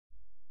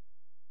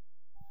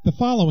The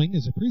following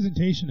is a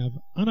presentation of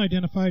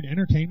unidentified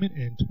entertainment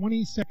and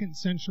 22nd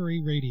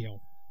century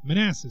radio.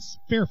 Manassas,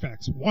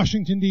 Fairfax,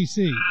 Washington,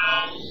 D.C.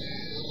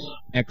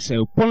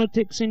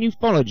 Exopolitics and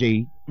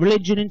ufology,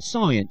 religion and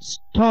science,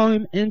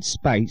 time and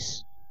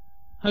space.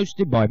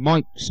 Hosted by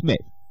Mike Smith.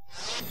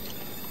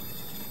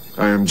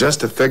 I am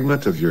just a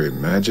figment of your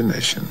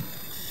imagination.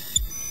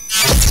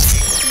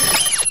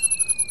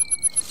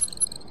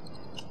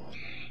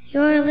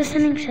 You're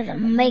listening to the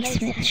Mike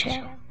Smith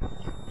Show.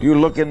 You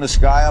look in the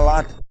sky a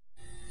lot?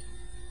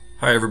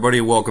 Hi everybody,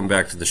 welcome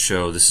back to the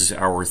show. This is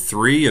hour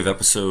 3 of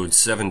episode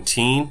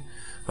 17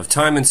 of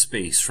Time and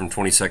Space from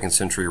 22nd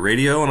Century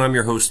Radio, and I'm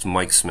your host,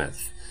 Mike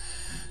Smith.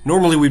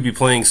 Normally we'd be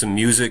playing some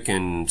music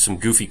and some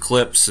goofy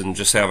clips and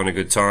just having a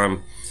good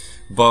time,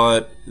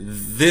 but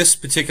this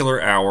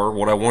particular hour,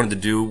 what I wanted to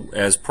do,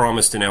 as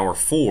promised in hour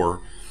 4,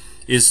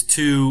 is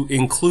to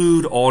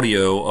include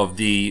audio of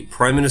the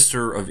Prime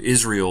Minister of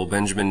Israel,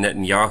 Benjamin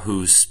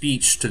Netanyahu's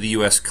speech to the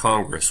U.S.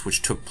 Congress,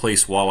 which took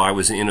place while I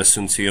was in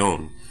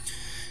Asuncion.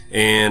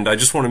 And I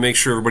just want to make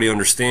sure everybody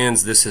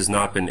understands this has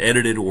not been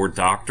edited or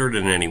doctored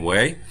in any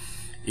way.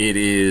 It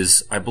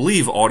is, I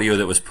believe, audio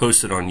that was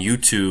posted on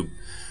YouTube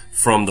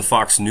from the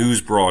Fox News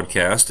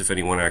broadcast, if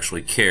anyone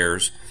actually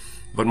cares.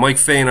 But Mike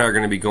Fay and I are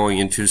going to be going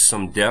into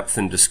some depth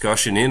and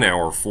discussion in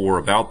hour 4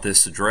 about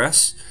this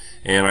address,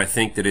 and I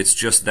think that it's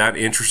just that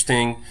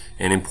interesting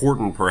and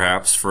important,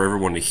 perhaps, for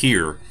everyone to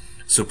hear.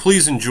 So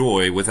please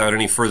enjoy, without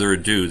any further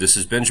ado. This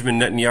is Benjamin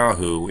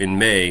Netanyahu in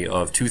May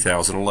of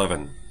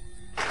 2011.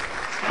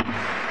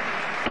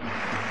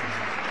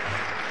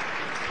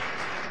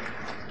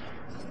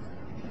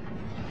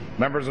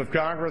 Members of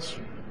Congress,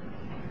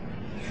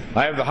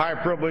 I have the high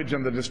privilege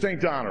and the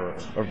distinct honor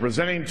of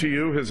presenting to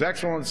you His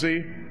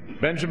Excellency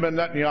Benjamin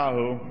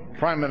Netanyahu,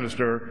 Prime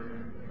Minister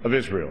of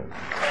Israel.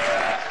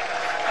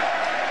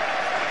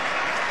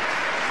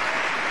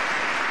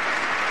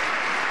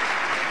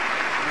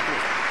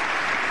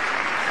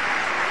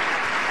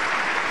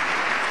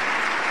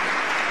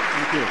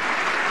 Thank you.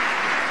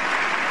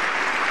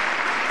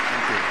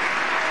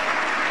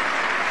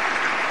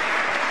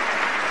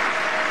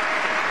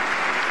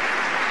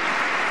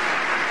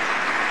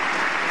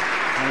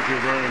 Thank you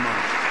very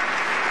much.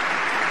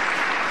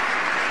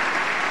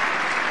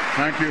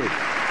 Thank you.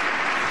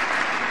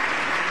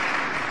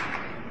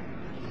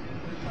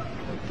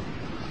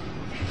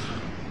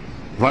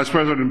 Vice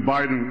President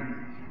Biden,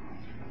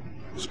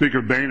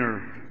 Speaker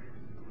Boehner,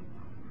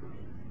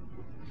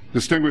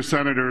 distinguished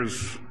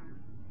senators,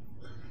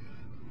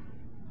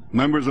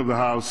 members of the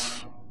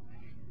House,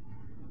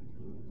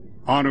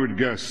 honored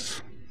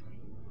guests,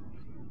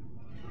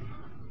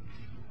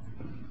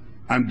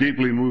 I'm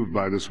deeply moved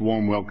by this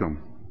warm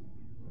welcome.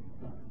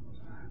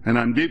 And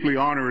I'm deeply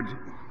honored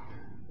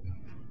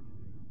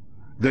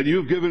that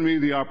you've given me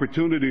the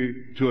opportunity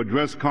to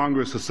address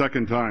Congress a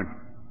second time.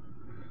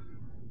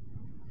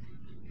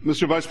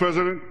 Mr. Vice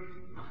President,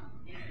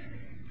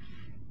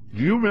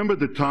 do you remember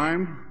the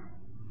time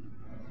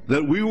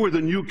that we were the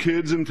new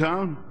kids in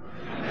town?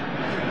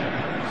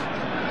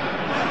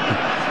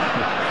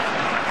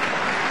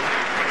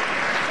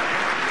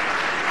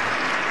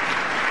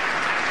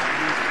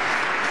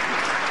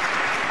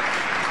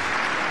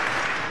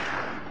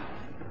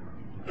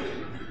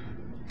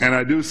 And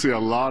I do see a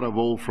lot of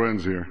old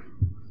friends here.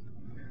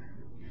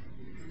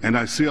 And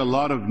I see a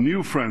lot of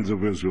new friends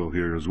of Israel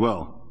here as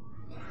well.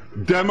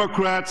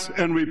 Democrats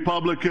and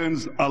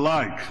Republicans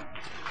alike.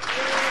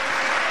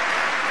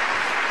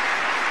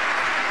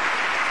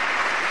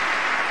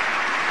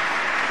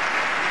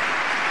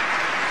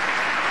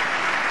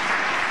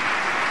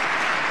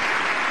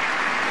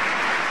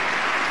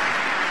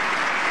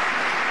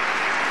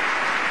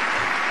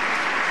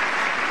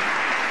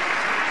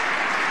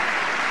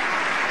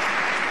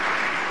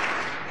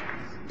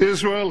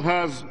 Israel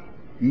has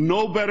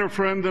no better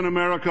friend than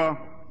America,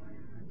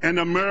 and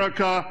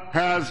America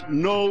has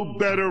no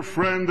better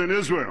friend than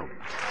Israel.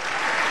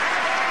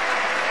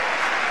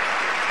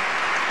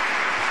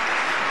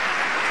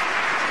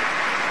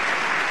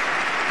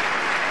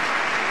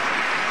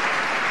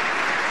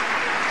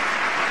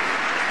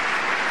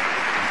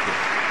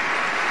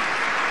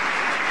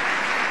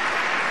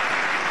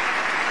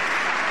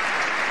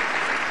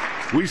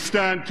 We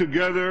stand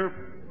together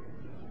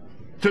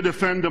to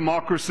defend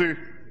democracy.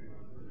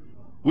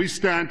 We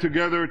stand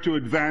together to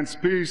advance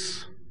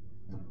peace.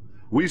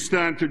 We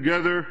stand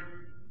together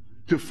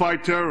to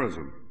fight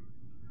terrorism.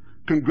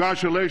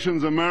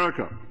 Congratulations,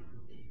 America.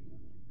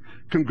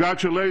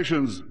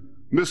 Congratulations,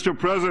 Mr.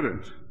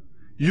 President.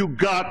 You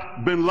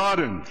got bin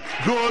Laden.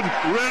 Good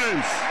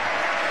riddance.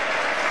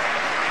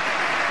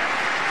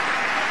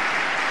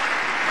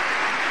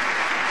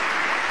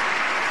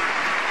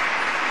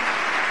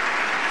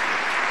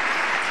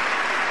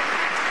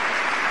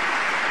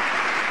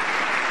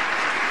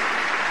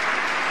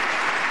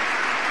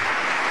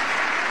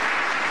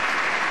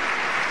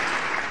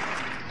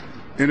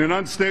 In an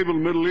unstable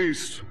Middle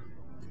East,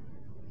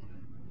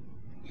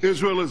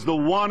 Israel is the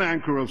one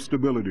anchor of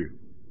stability.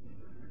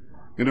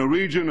 In a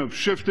region of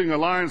shifting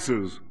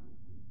alliances,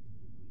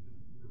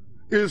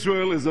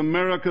 Israel is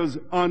America's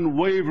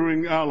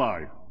unwavering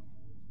ally.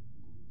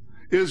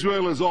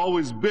 Israel has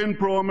always been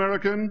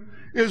pro-American.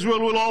 Israel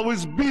will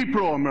always be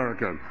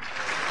pro-American.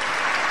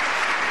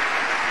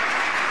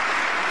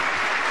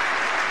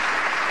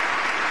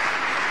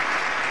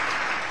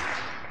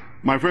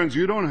 My friends,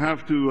 you don't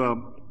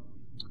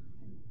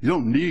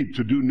need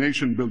to do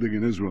nation building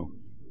in Israel.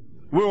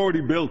 We're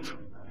already built.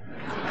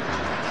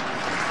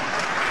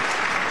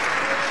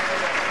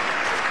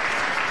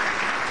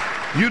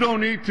 You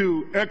don't need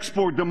to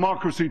export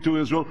democracy to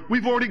Israel.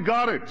 We've already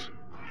got it.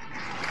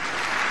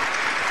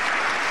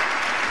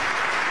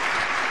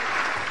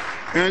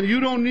 And you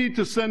don't need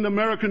to send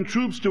American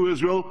troops to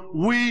Israel.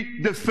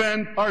 We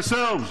defend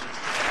ourselves.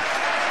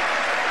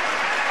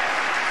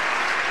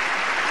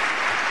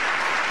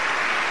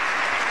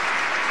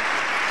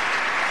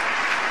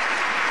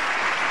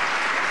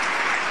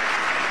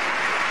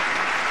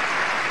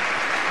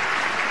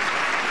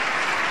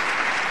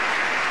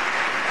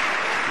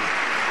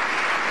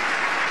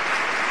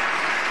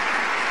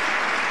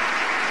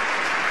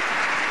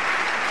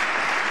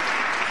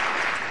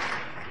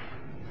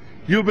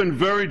 You've been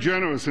very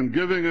generous in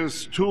giving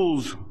us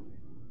tools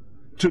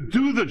to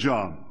do the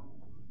job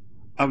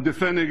of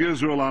defending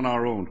Israel on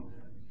our own.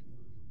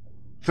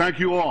 Thank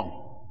you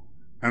all,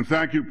 and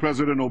thank you,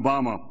 President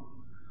Obama,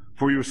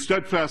 for your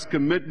steadfast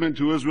commitment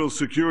to Israel's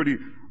security.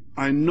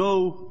 I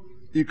know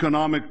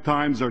economic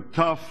times are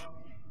tough.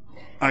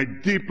 I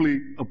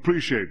deeply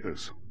appreciate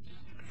this.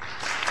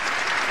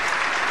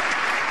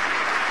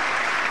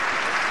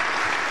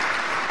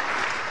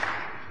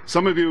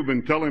 Some of you have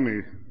been telling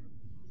me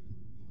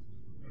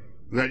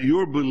that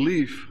your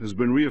belief has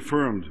been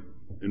reaffirmed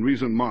in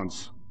recent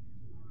months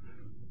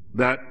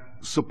that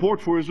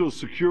support for Israel's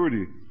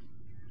security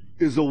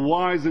is a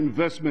wise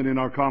investment in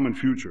our common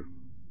future.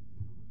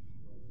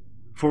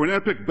 For an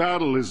epic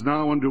battle is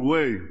now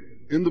underway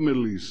in the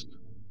Middle East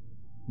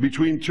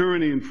between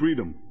tyranny and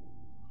freedom.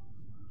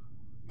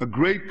 A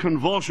great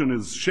convulsion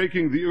is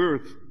shaking the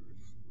earth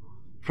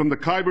from the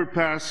Khyber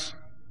Pass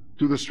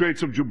to the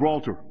Straits of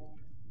Gibraltar.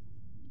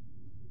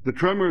 The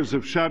tremors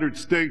have shattered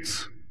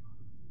states.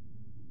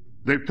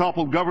 They've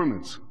toppled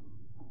governments.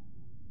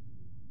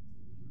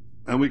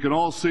 And we can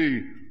all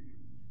see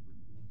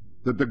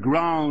that the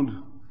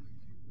ground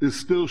is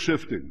still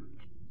shifting.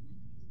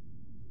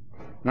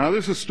 Now,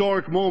 this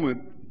historic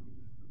moment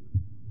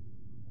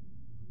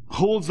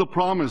holds the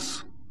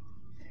promise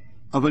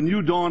of a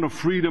new dawn of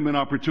freedom and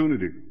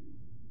opportunity.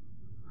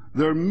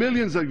 There are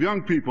millions of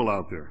young people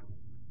out there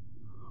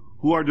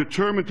who are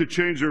determined to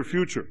change their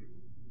future.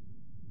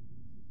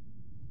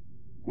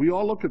 We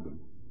all look at them.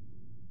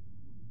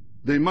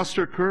 They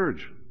muster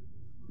courage.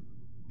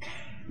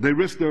 They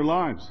risk their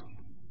lives.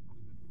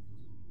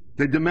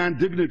 They demand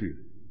dignity.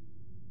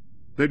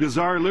 They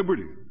desire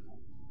liberty.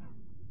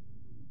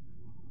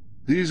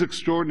 These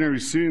extraordinary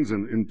scenes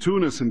in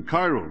Tunis and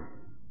Cairo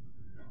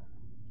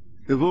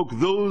evoke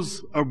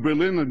those of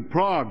Berlin and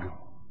Prague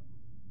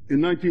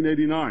in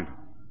 1989.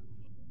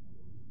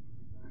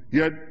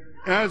 Yet,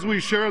 as we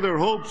share their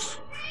hopes,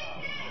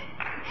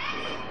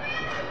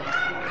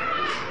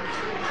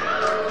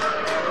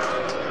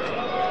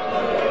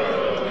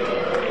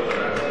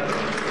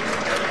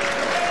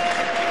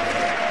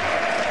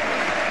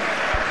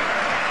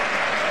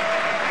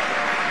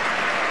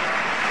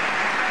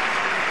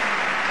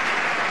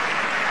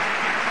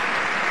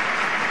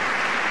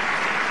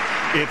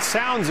 it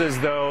sounds as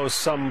though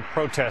some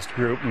protest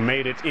group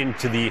made it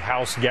into the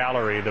House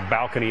gallery, the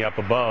balcony up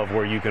above,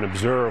 where you can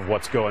observe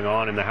what's going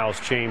on in the House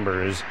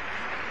chambers.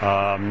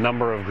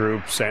 Number of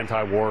groups,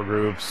 anti-war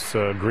groups,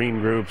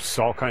 green groups,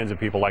 all kinds of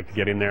people like to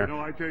get in there.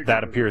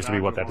 That appears to be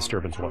what that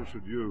disturbance was.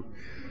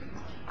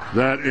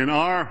 That in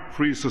our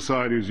free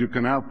societies you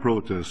can have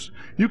protests.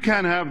 You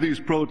can't have these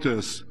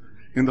protests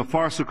in the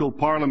farcical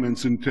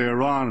parliaments in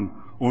Tehran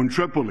or in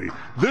Tripoli.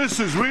 This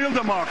is real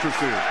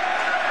democracy.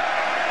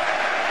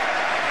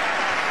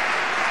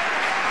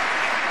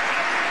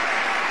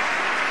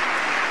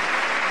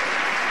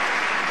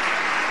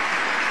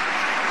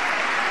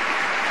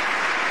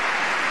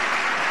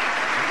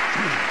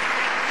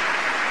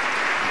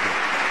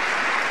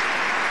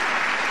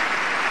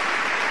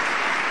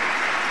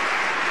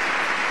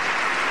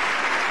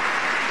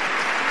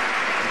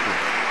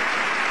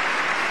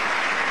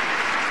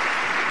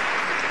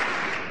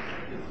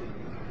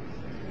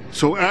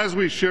 So as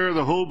we share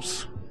the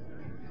hopes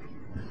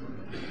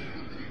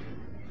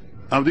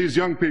of these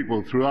young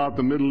people throughout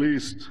the Middle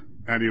East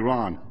and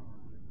Iran,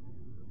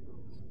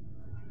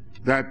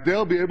 that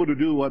they'll be able to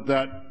do what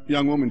that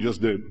young woman just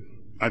did.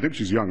 I think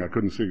she's young, I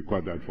couldn't see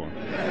quite that far.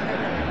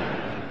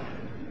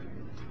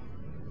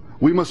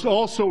 We must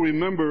also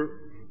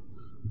remember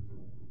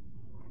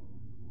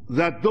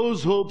that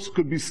those hopes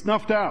could be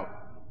snuffed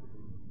out,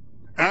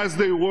 as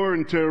they were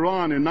in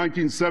Tehran in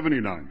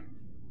 1979.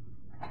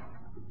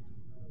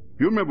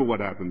 You remember what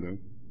happened then.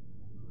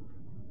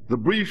 The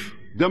brief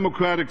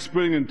democratic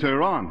spring in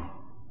Tehran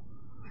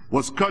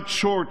was cut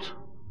short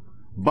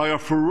by a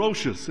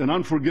ferocious and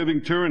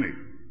unforgiving tyranny.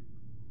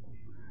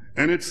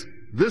 And it's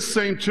this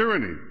same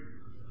tyranny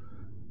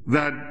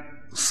that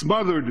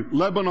smothered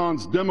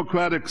Lebanon's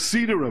democratic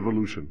Cedar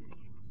Revolution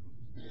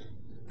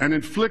and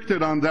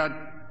inflicted on that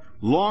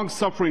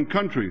long-suffering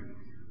country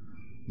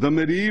the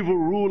medieval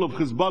rule of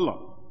Hezbollah.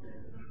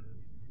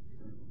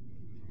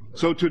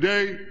 So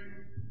today,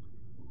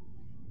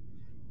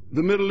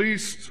 the Middle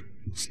East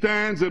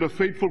stands at a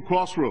fateful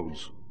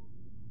crossroads.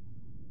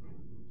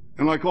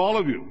 And like all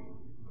of you,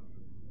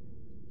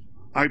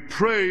 I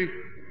pray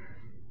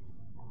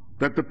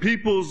that the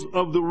peoples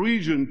of the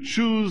region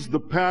choose the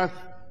path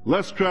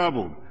less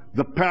traveled,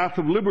 the path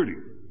of liberty.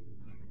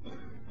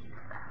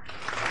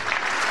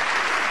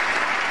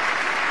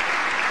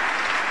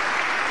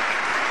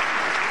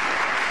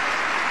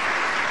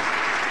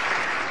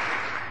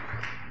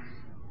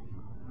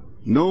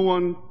 No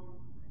one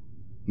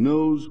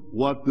knows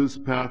what this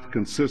path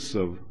consists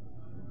of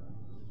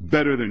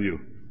better than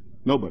you.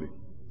 Nobody.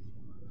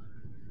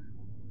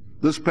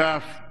 This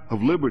path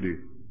of liberty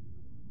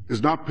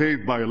is not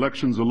paved by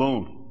elections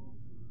alone.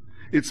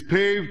 It's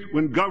paved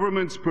when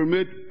governments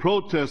permit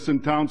protests in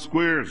town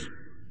squares,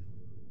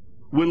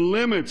 when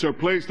limits are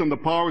placed on the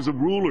powers of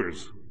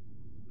rulers,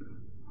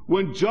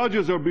 when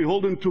judges are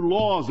beholden to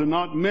laws and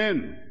not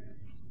men,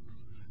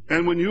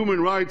 and when human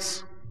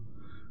rights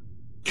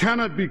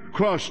cannot be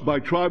crushed by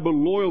tribal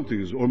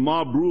loyalties or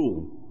mob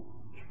rule.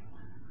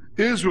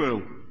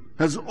 Israel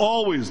has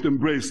always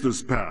embraced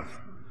this path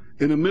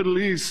in a Middle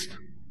East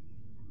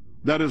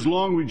that has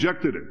long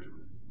rejected it.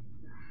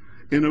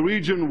 In a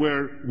region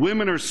where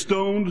women are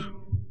stoned,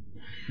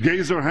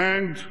 gays are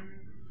hanged,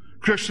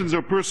 Christians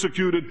are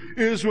persecuted,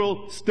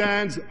 Israel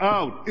stands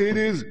out. It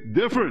is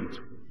different.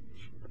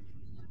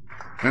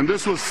 And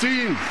this was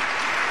seen.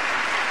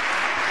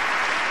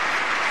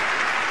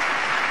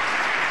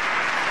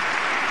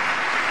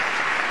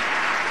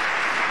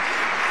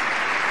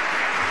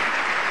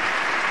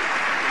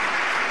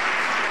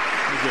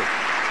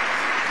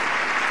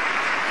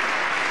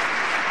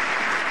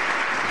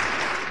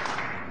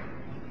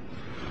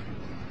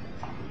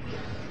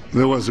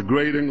 There was a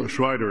great English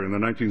writer in the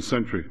 19th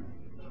century,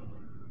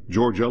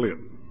 George Eliot.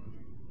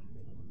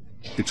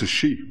 It's a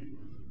she.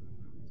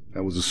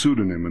 That was a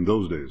pseudonym in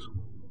those days.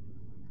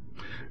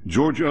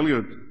 George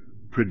Eliot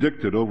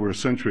predicted over a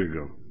century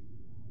ago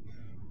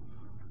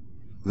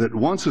that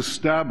once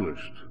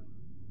established,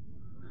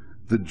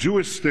 the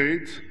Jewish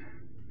state,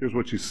 here's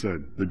what she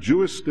said, the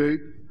Jewish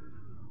state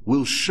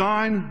will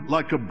shine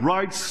like a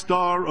bright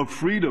star of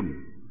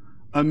freedom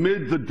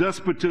amid the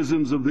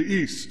despotisms of the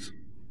East.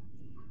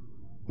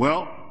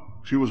 Well,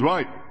 she was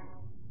right.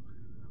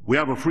 We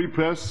have a free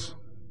press,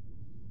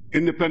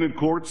 independent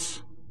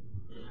courts,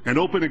 an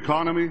open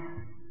economy,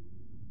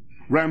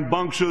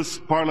 rambunctious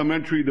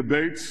parliamentary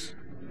debates.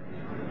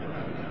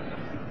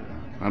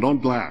 Now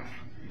don't laugh.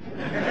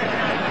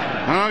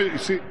 You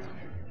see,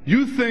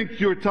 you think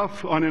you're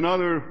tough on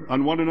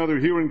one another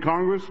here in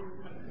Congress?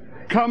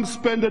 Come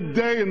spend a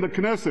day in the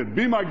Knesset.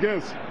 Be my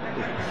guest.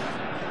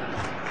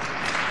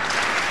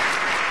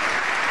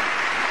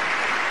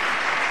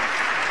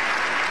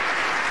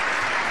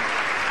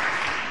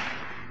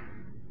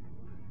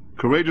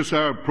 Courageous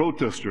Arab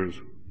protesters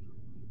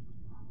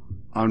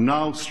are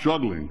now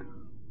struggling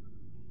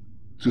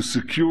to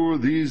secure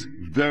these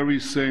very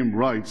same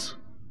rights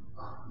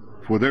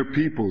for their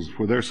peoples,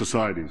 for their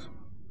societies.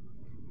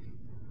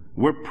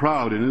 We're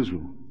proud in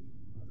Israel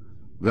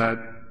that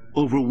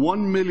over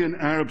 1 million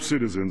Arab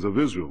citizens of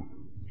Israel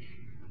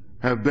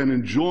have been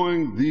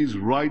enjoying these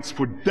rights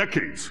for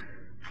decades.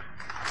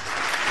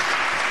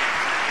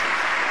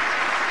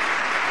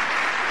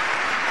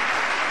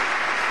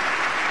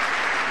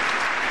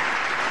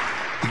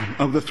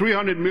 Of the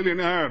 300 million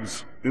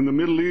Arabs in the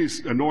Middle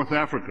East and North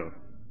Africa,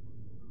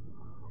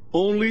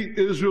 only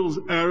Israel's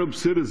Arab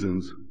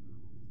citizens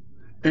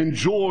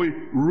enjoy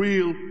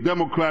real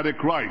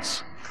democratic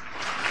rights.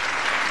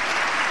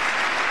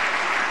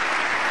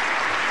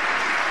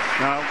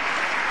 Now,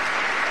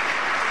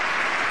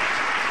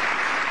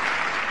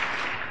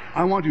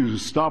 I want you to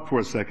stop for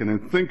a second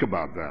and think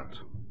about that.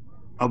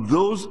 Of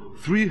those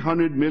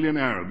 300 million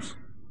Arabs,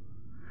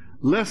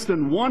 less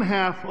than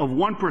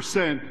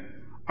 0.5%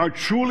 are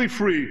truly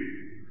free,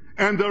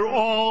 and they're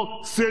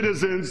all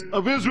citizens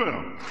of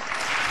Israel.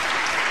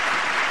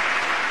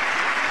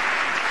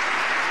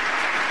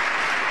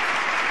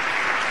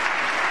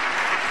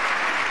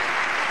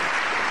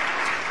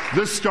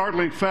 This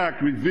startling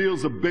fact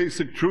reveals a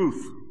basic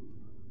truth.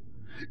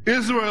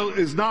 Israel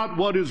is not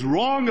what is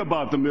wrong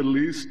about the Middle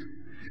East.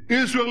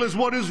 Israel is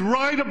what is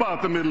right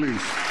about the Middle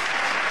East.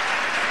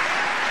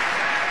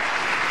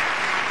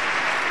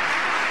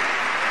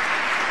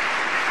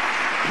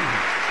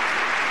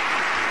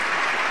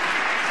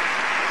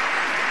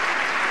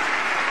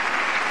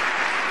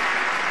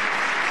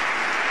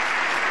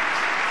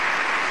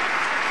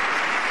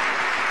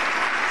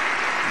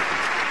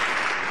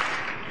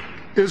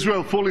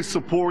 Israel fully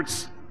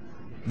supports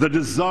the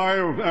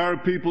desire of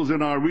Arab peoples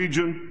in our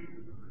region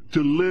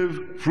to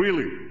live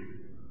freely.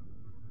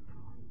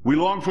 We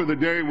long for the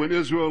day when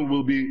Israel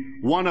will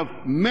be one of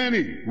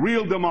many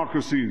real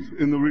democracies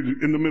in the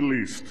Middle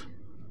East.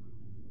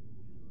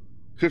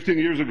 15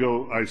 years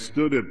ago, I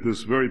stood at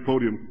this very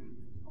podium.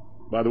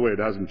 By the way, it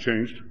hasn't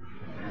changed.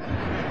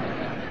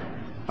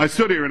 I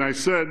stood here and I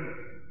said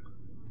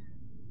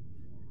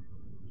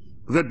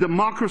that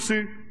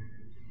democracy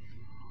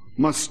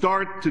must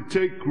start to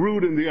take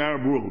root in the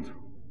Arab world.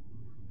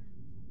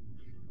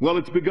 Well,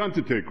 it's begun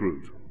to take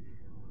root.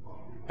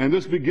 And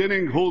this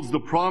beginning holds the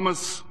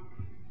promise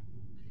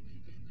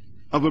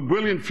of a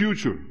brilliant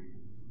future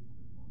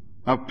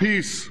of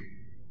peace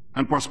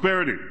and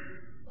prosperity.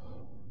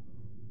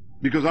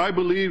 Because I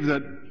believe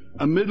that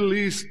a Middle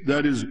East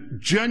that is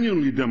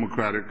genuinely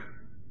democratic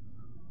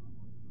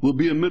will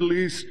be a Middle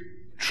East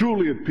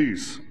truly at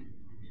peace.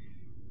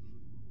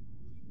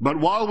 But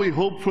while we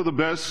hope for the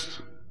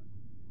best,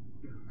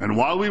 and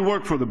while we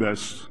work for the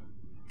best,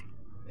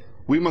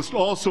 we must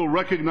also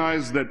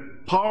recognize that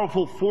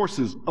powerful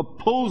forces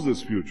oppose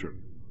this future.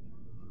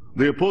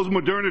 They oppose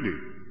modernity.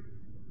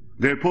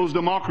 They oppose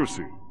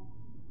democracy.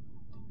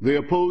 They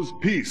oppose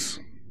peace.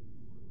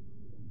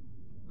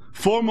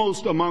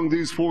 Foremost among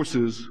these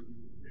forces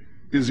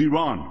is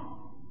Iran.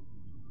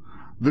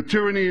 The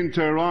tyranny in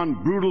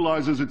Tehran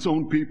brutalizes its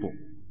own people.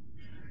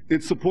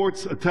 It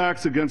supports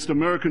attacks against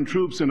American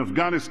troops in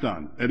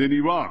Afghanistan and in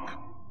Iraq.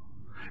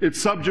 It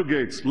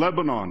subjugates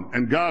Lebanon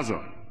and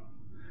Gaza.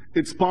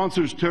 It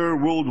sponsors terror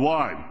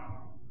worldwide.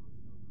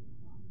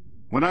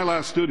 When I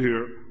last stood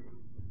here,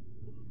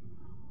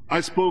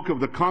 I spoke of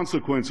the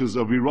consequences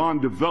of Iran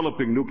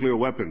developing nuclear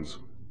weapons.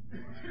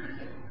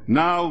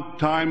 Now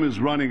time is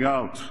running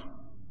out.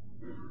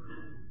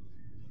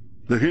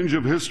 The hinge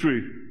of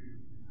history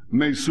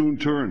may soon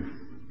turn.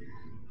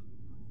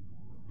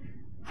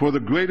 For the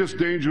greatest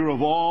danger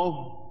of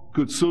all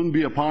could soon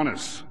be upon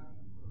us.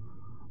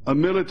 A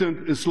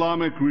militant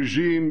Islamic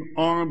regime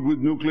armed with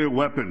nuclear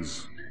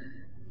weapons.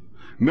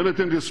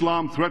 Militant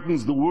Islam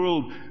threatens the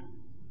world.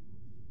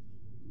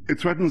 It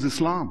threatens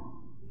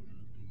Islam.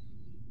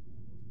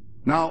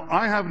 Now,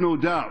 I have no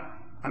doubt,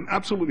 I'm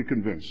absolutely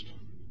convinced,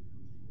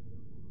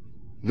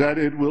 that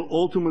it will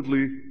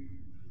ultimately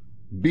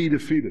be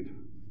defeated.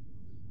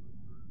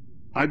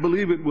 I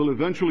believe it will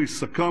eventually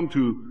succumb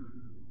to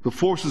the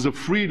forces of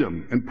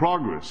freedom and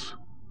progress.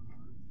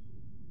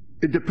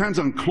 It depends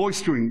on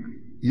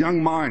cloistering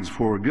young minds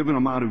for a given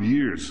amount of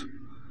years.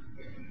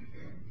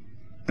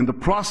 And the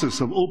process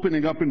of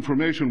opening up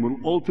information will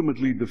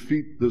ultimately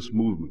defeat this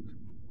movement.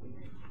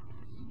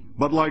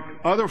 But like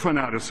other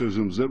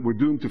fanaticisms that were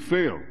doomed to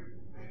fail,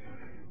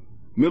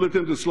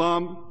 militant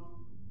Islam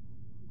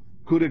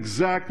could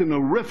exact an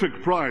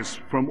horrific price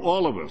from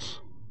all of us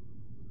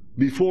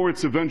before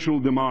its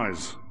eventual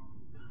demise.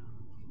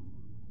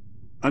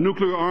 A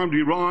nuclear-armed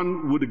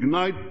Iran would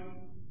ignite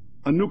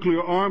a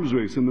nuclear arms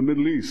race in the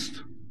Middle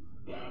East.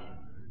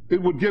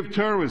 It would give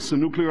terrorists a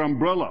nuclear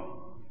umbrella.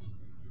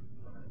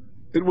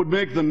 It would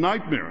make the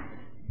nightmare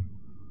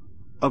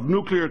of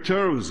nuclear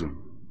terrorism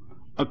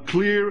a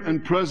clear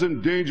and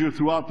present danger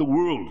throughout the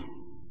world.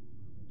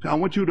 I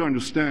want you to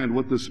understand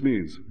what this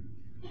means,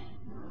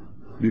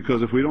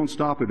 because if we don't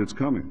stop it, it's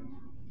coming.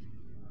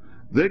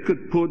 They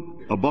could put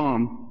a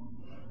bomb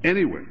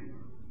anywhere.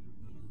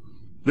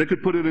 They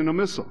could put it in a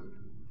missile.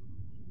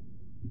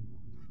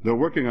 They're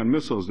working on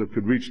missiles that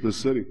could reach this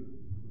city.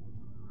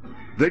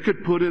 They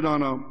could put it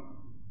on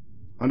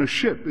a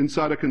ship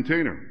inside a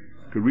container,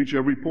 could reach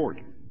every port.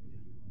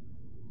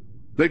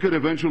 They could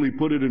eventually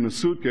put it in a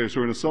suitcase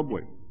or in a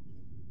subway.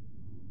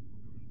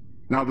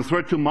 Now, the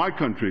threat to my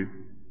country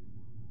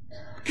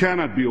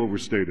cannot be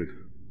overstated.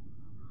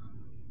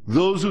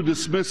 Those who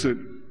dismiss it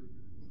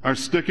are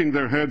sticking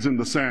their heads in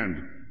the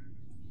sand.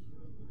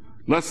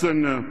 Less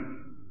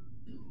than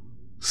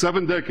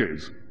 7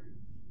 decades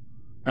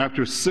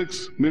after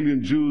 6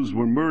 million Jews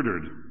were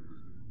murdered,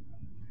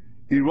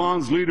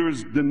 Iran's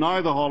leaders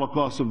deny the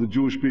Holocaust of the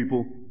Jewish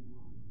people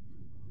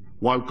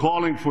while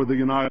calling for the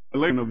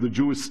annihilation of the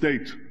Jewish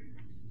state.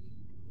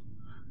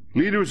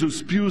 Leaders who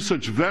spew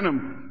such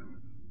venom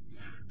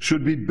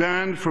should be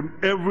banned from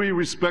every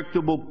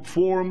respectable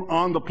forum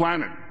on the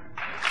planet.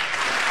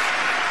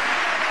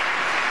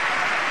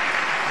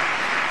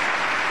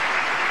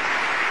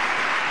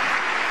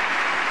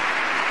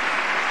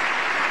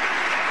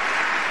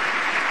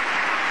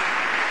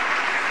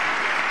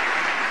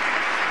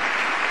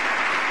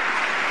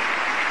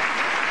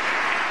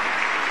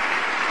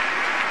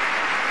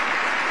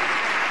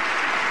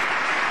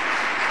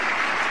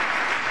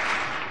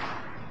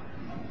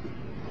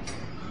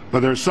 But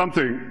there's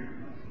something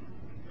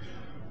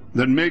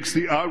that makes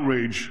the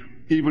outrage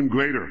even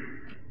greater.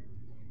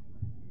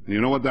 And you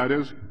know what that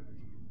is?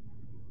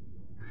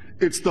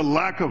 It's the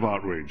lack of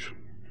outrage.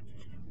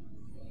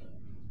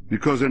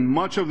 Because in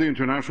much of the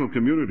international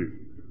community,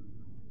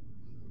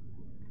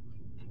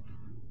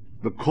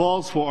 the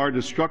calls for our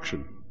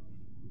destruction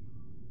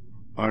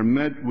are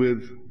met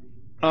with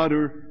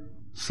utter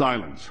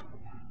silence.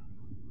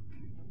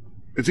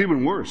 It's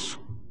even worse,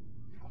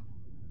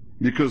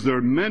 because there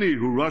are many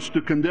who rush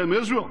to condemn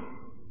Israel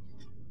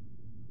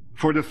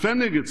for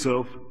defending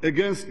itself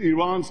against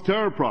Iran's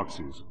terror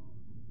proxies.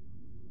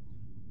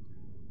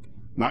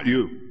 Not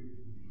you.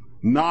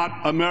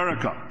 Not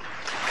America.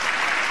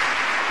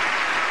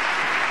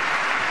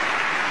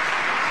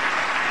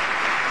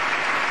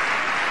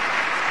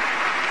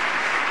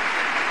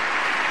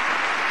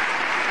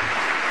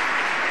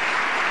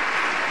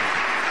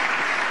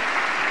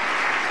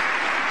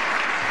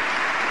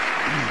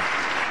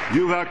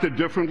 You've acted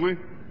differently.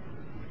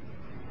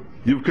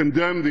 You've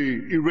condemned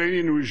the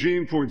Iranian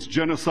regime for its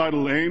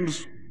genocidal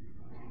aims.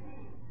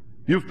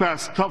 You've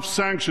passed tough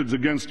sanctions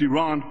against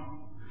Iran.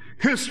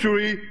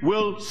 History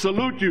will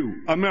salute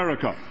you,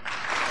 America.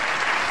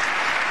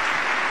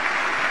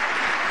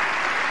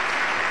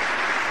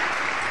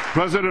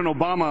 President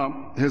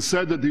Obama has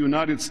said that the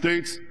United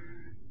States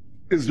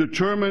is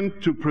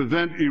determined to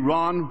prevent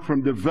Iran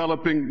from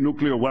developing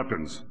nuclear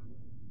weapons.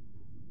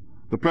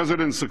 The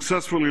President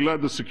successfully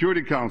led the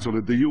Security Council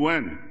at the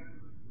UN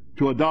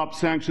to adopt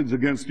sanctions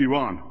against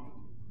Iran.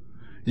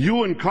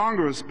 You and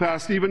Congress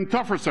passed even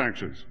tougher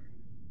sanctions.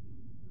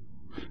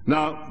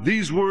 Now,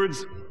 these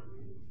words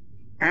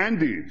and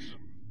deeds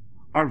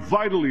are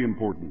vitally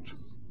important.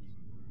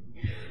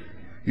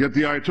 Yet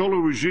the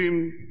Ayatollah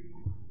regime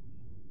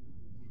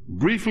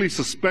briefly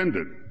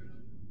suspended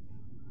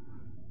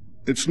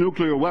its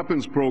nuclear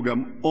weapons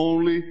program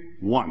only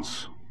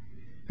once,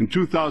 in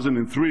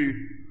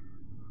 2003,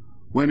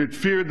 when it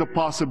feared the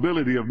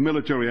possibility of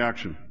military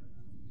action.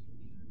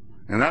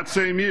 And that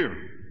same year,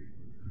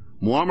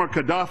 Muammar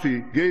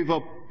Gaddafi gave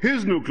up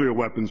his nuclear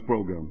weapons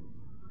program,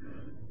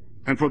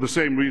 and for the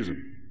same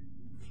reason.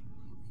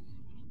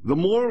 The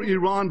more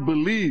Iran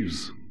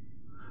believes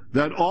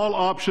that all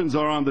options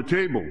are on the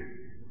table,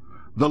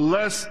 the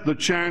less the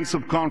chance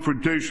of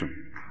confrontation.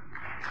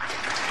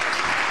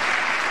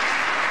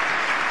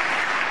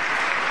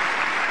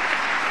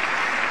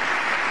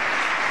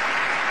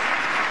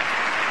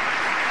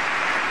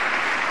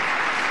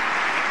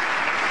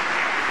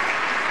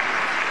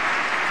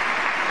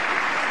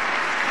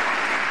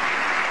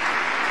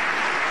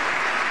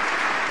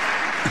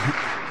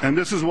 And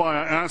this is why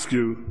I ask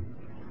you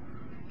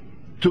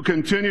to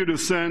continue to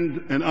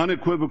send an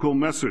unequivocal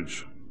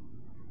message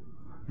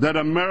that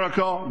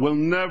America will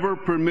never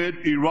permit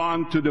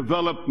Iran to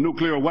develop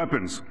nuclear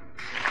weapons.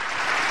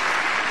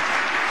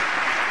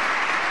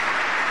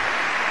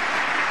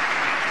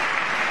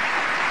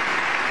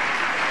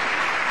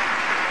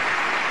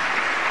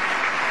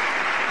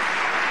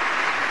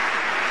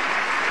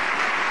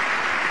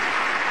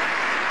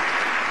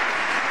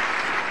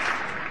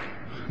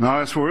 Now,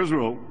 as for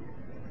Israel,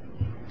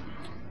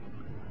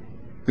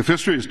 if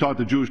history has taught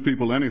the Jewish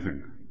people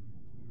anything,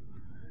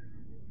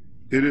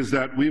 it is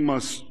that we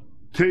must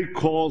take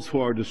calls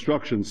for our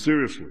destruction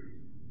seriously.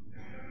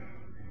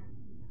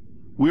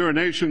 We are a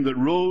nation that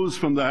rose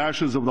from the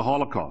ashes of the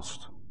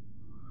Holocaust.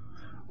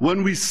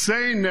 When we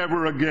say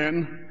never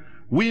again,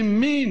 we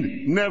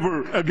mean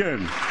never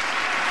again.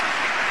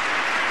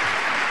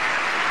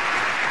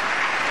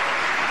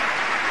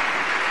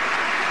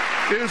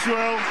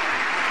 Israel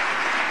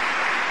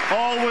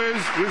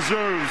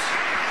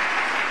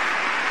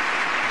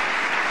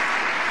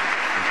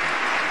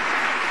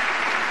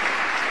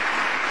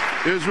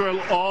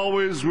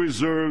always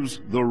reserves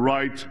the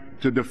right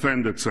to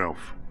defend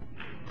itself.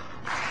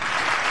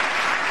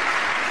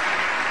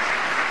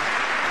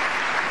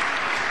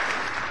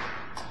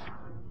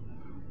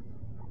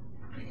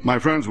 My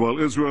friends, while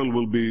Israel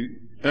will be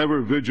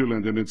ever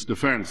vigilant in its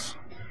defense,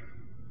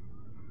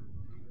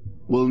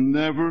 we'll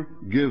never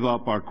give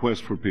up our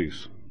quest for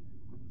peace.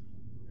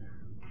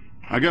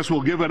 I guess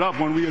we'll give it up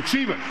when we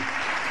achieve it.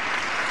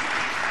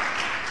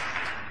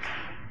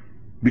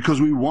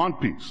 Because we want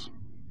peace.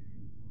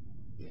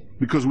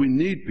 Because we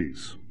need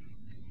peace.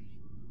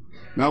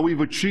 Now,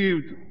 we've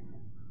achieved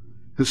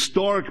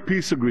historic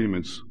peace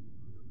agreements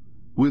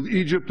with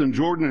Egypt and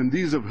Jordan, and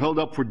these have held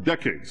up for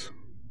decades.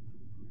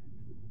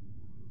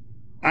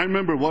 I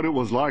remember what it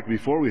was like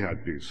before we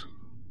had peace.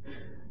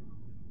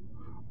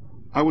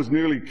 I was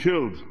nearly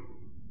killed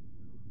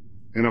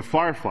in a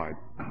firefight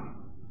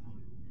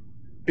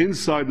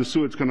inside the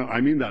Suez Canal.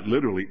 I mean that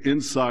literally,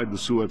 inside the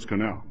Suez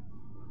Canal.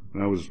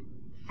 And I was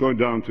going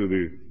down to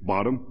the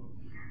bottom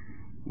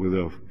with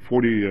a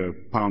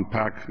 40-pound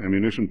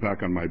ammunition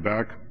pack on my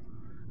back,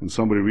 and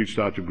somebody reached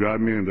out to grab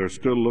me, and they're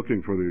still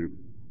looking for the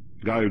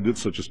guy who did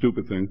such a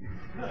stupid thing.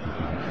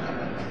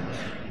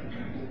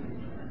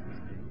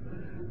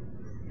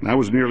 And I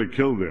was nearly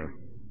killed there.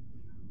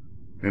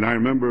 And I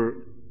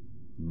remember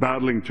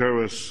battling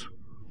terrorists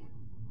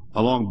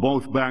along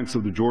both banks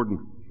of the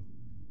Jordan.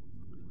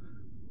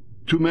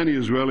 Too many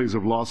Israelis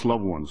have lost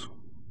loved ones,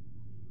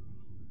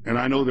 and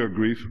I know their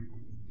grief.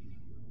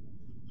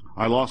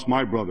 I lost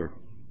my brother.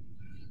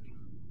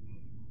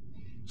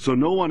 So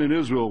no one in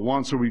Israel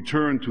wants a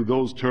return to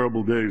those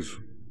terrible days.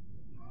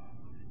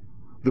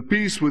 The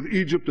peace with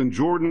Egypt and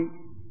Jordan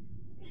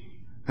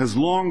has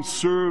long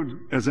served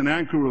as an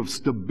anchor of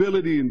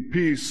stability and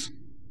peace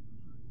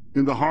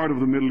in the heart of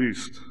the Middle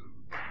East.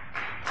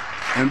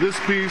 And this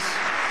peace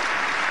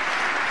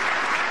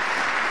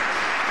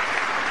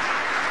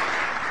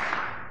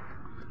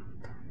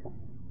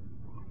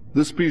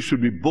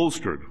should be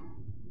bolstered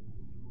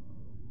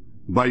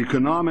by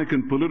economic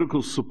and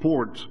political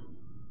support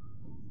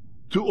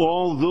to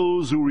all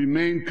those who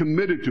remain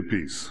committed to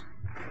peace.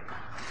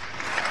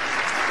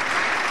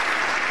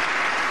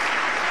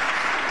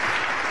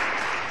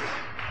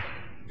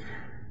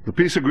 The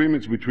peace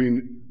agreements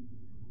between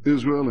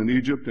Israel and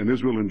Egypt and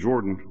Israel and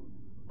Jordan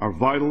are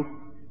vital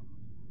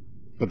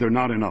but they're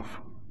not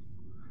enough.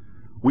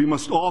 We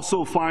must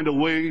also find a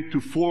way to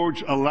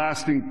forge a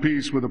lasting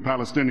peace with the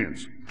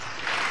Palestinians.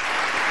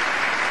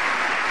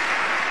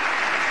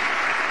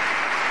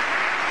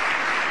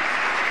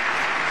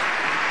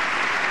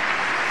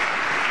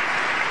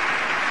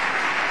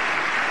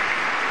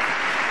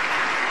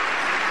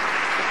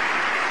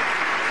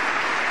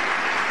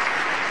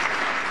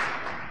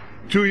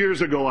 Two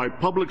years ago, I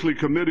publicly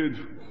committed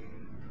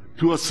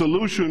to a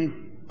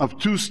solution of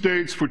two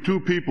states for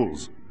two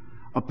peoples,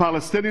 a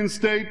Palestinian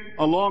state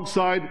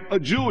alongside a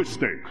Jewish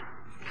state.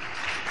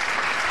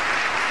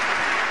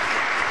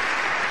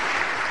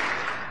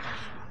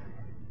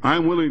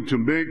 I'm willing to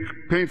make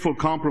painful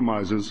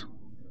compromises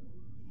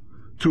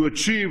to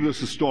achieve this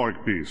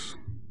historic peace.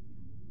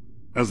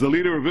 As the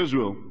leader of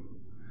Israel,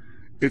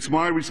 it's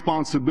my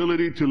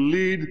responsibility to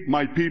lead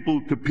my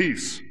people to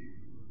peace.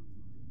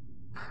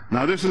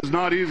 Now, this is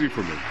not easy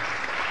for me.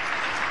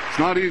 It's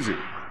not easy,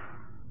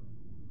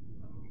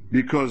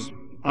 because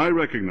I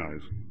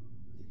recognize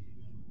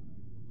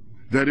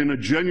that in a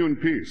genuine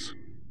peace,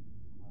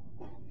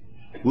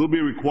 we'll be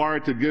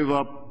required to give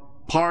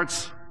up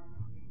parts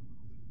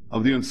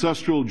of the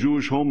ancestral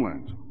Jewish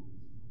homeland.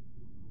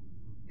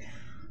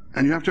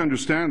 And you have to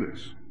understand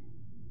this.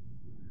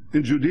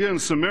 In Judea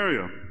and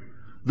Samaria,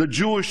 the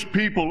Jewish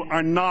people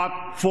are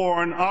not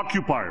foreign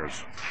occupiers.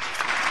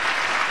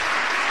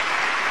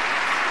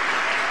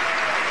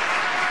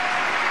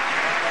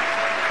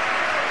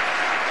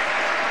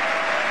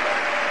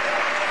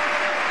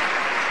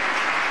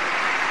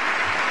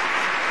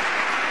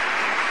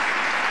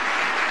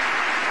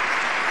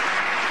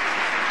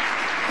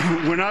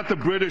 We're not the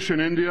British in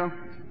India.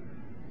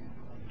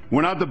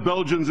 We're not the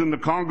Belgians in the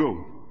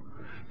Congo.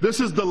 This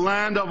is the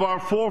land of our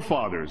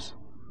forefathers,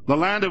 the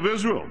land of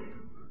Israel,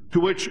 to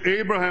which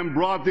Abraham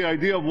brought the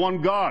idea of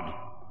one God,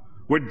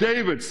 where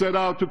David set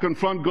out to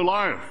confront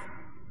Goliath,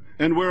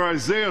 and where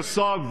Isaiah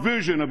saw a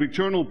vision of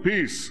eternal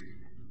peace.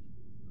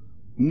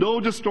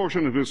 No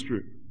distortion of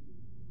history.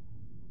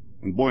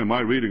 And boy, am I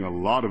reading a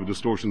lot of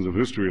distortions of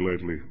history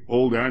lately,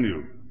 old and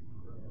new.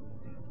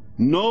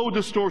 No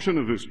distortion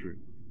of history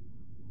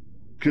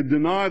can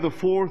deny the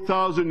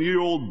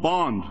 4,000-year-old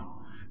bond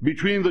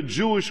between the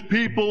Jewish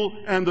people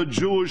and the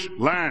Jewish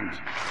land.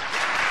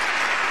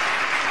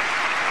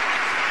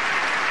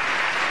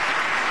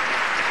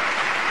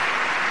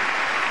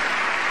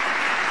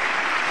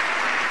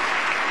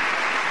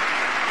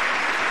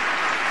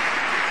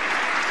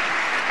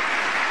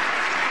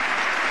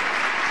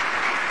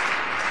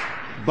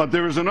 But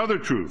there is another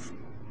truth.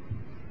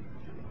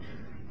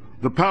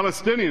 The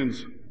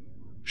Palestinians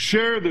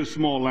share this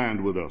small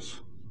land with us.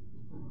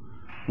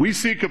 We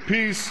seek a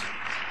peace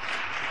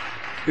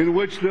in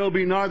which there'll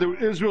be neither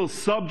Israel's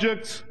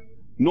subjects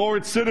nor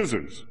its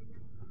citizens.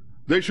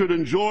 They should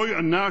enjoy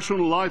a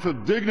national life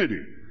of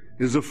dignity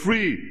as a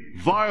free,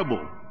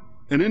 viable,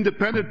 and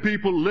independent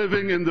people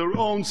living in their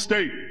own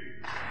state.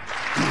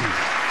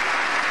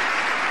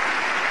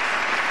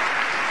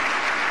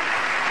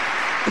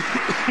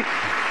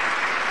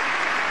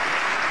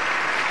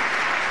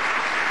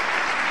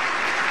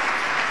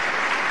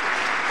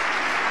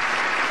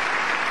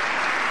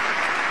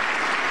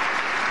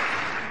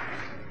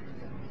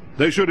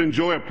 They should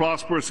enjoy a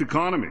prosperous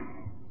economy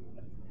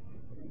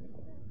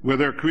where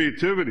their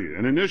creativity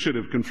and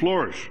initiative can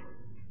flourish.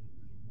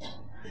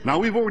 Now,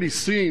 we've already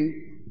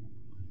seen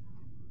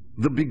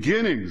the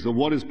beginnings of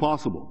what is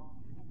possible.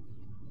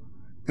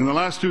 In the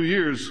last 2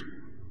 years,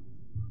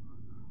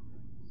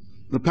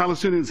 the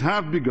Palestinians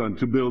have begun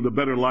to build a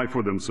better life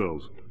for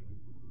themselves.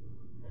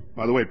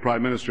 By the way,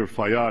 Prime Minister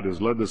Fayyad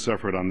has led this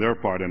effort on their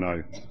part, and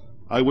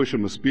I wish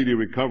him a speedy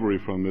recovery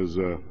from his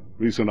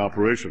recent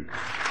operation.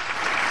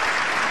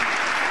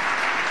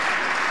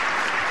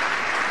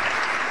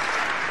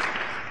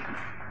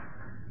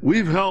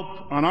 We've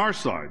helped on our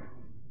side.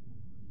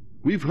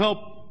 We've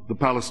helped the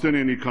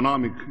Palestinian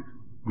economic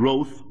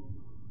growth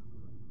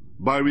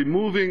by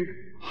removing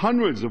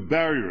hundreds of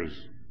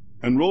barriers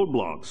and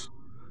roadblocks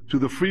to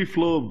the free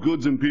flow of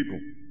goods and people.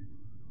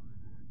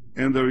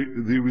 And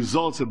the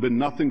results have been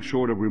nothing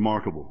short of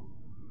remarkable.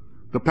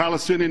 The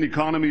Palestinian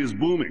economy is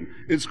booming.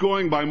 It's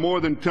growing by more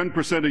than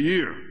 10% a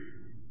year.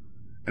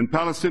 And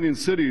Palestinian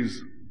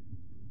cities,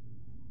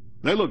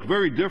 they look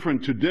very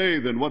different today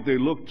than what they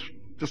looked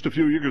just a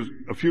few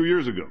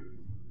years ago.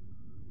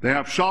 They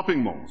have shopping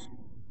malls,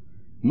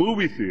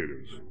 movie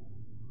theaters,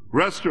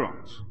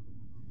 restaurants,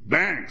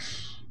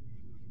 banks.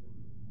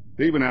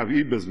 They even have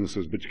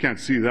e-businesses, but you can't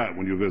see that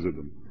when you visit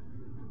them.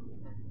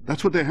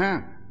 That's what they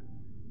have.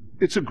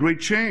 It's a great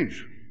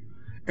change.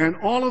 And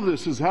all of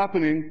this is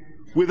happening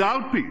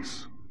without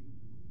peace.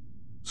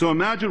 So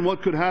imagine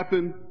what could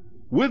happen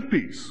with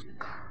peace.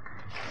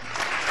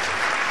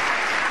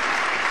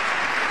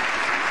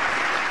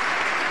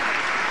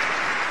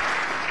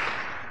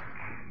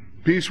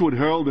 Peace would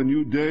herald a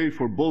new day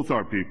for both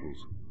our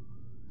peoples,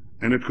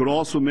 and it could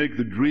also make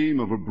the dream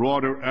of a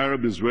broader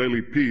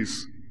Arab-Israeli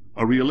peace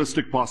a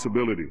realistic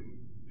possibility.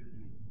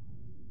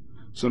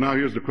 So now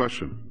here's the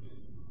question.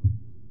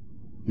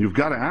 You've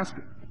got to ask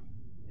it.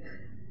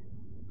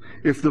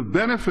 If the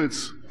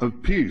benefits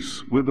of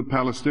peace with the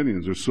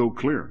Palestinians are so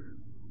clear,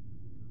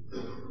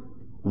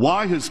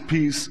 why has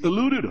peace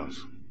eluded us?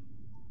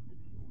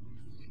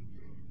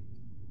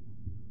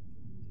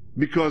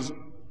 Because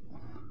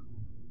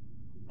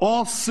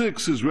all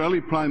 6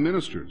 Israeli prime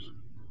ministers,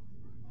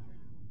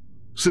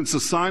 since the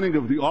signing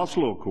of the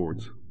Oslo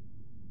Accords,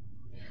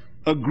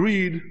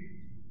 agreed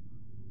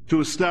to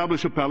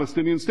establish a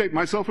Palestinian state,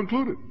 myself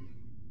included.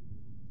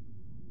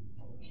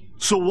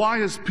 So why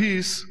has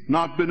peace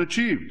not been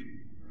achieved?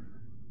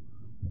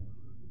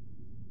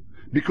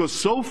 Because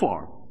so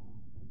far,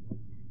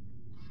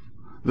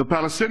 the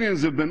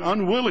Palestinians have been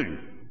unwilling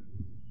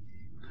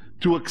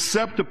to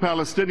accept a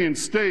Palestinian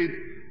state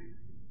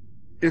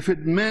if it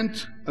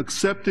meant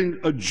accepting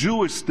a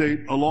Jewish state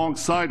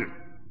alongside it.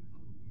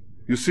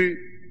 You see,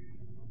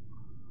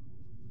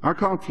 our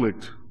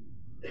conflict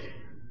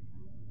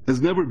has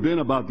never been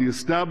about the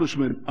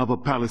establishment of a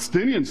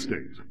Palestinian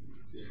state.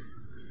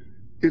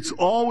 It's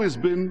always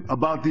been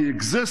about the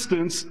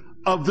existence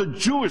of the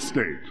Jewish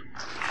state.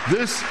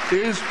 This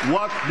is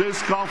what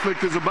this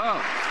conflict is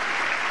about.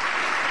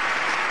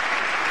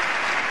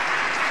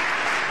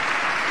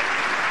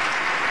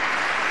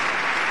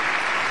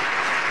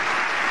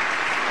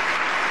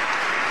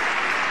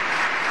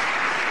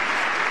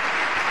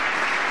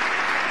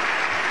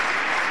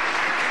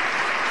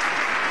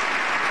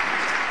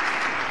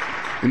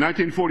 In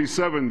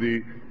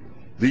 1947,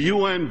 the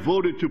UN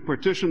voted to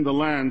partition the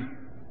land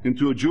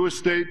into a Jewish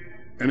state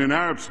and an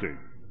Arab state.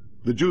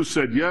 The Jews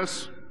said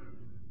yes,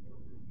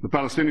 the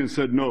Palestinians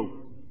said no.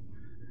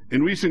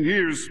 In recent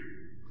years,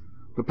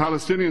 the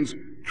Palestinians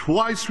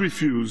twice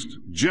refused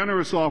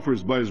generous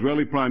offers by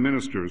Israeli prime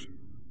ministers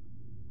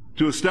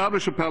to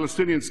establish a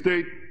Palestinian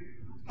state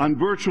on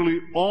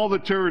virtually all the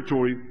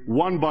territory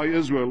won by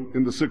Israel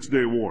in the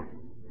Six-Day War.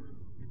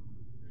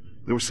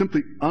 They were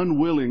simply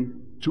unwilling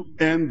to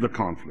end the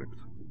conflict.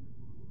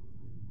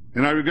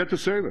 And I regret to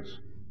say this.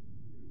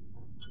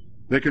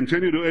 They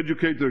continue to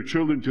educate their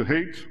children to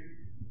hate.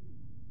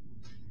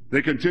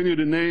 They continue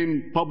to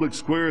name public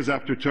squares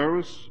after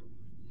terrorists.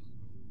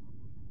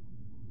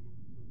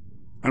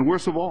 And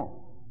worst of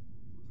all,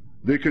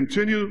 they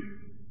continue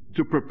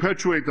to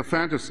perpetuate the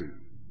fantasy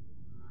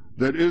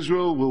that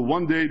Israel will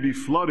one day be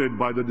flooded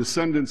by the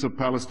descendants of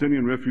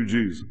Palestinian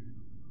refugees.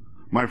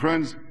 My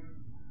friends,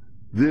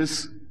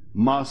 this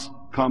must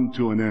come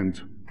to an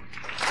end.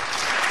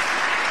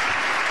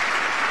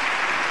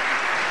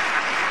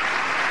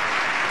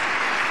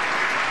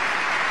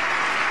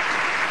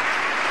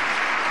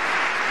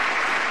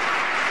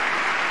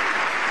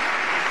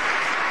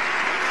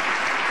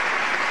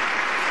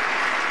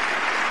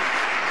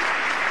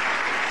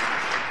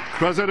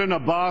 President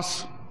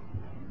Abbas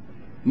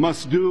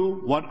must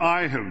do what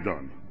I have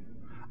done.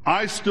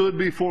 I stood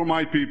before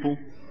my people,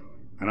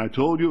 and I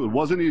told you it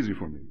wasn't easy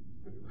for me.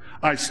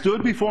 I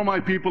stood before my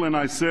people and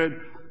I said,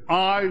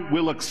 I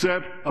will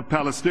accept a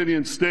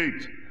Palestinian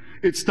state.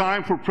 It's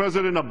time for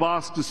President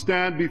Abbas to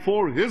stand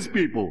before his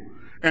people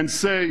and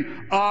say,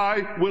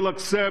 I will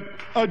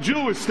accept a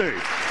Jewish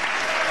state.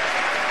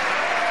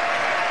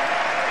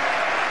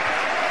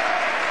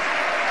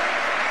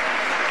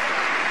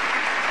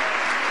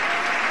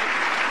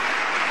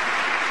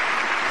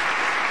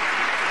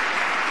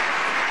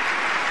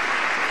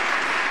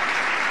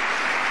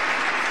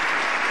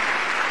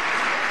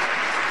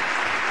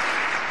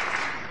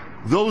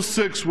 Those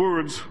 6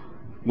 words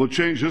will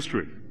change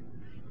history.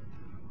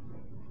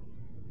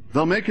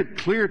 They'll make it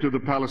clear to the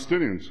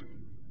Palestinians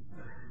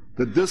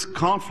that this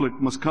conflict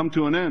must come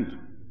to an end.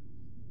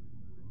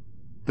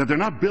 That they're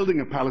not building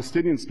a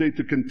Palestinian state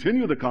to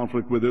continue the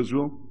conflict with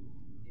Israel,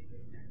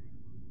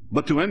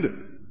 but to end it.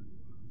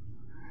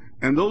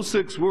 And those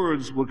 6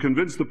 words will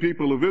convince the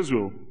people of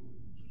Israel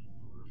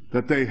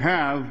that they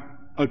have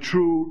a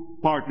true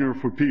partner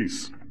for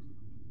peace.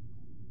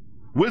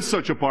 With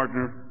such a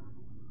partner,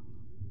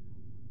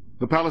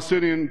 the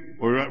Palestinian,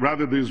 or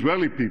rather the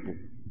Israeli people,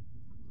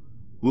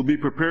 will be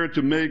prepared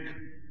to make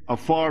a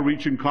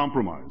far-reaching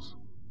compromise.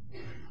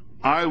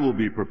 I will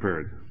be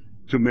prepared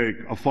to make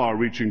a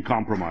far-reaching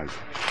compromise.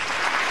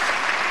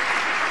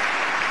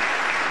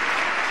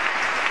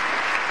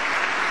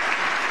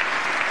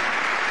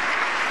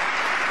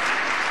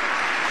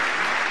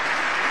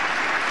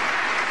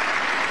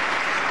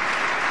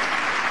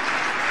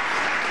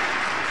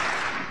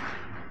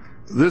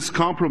 This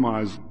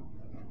compromise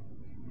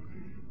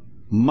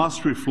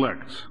must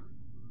reflect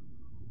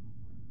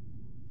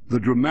the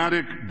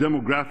dramatic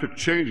demographic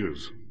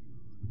changes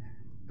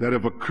that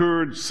have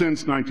occurred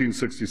since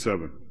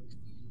 1967.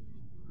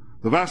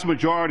 The vast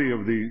majority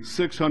of the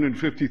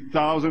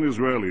 650,000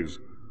 Israelis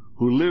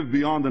who live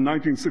beyond the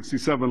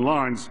 1967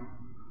 lines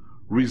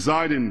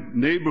reside in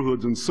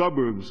neighborhoods and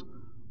suburbs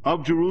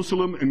of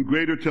Jerusalem and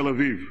Greater Tel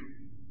Aviv.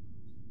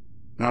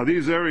 Now,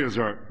 these areas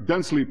are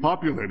densely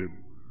populated,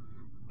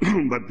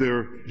 but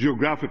they're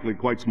geographically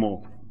quite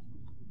small.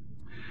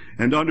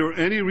 And under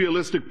any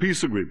realistic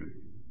peace agreement,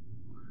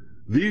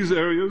 these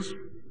areas,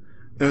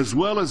 as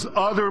well as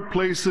other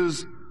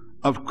places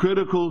of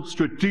critical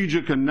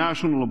strategic and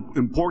national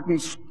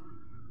importance,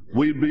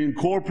 will be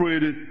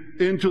incorporated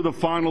into the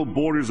final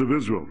borders of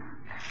Israel.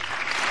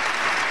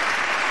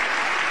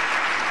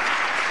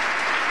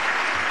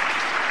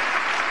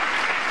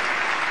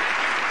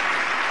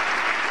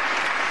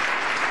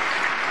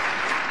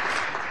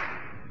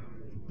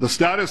 The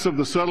status of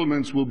the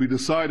settlements will be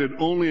decided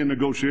only in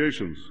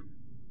negotiations.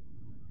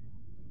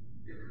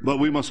 But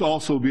we must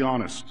also be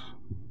honest.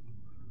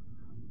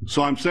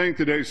 So I'm saying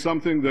today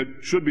something that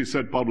should be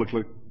said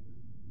publicly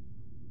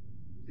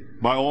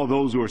by all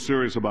those who are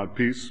serious about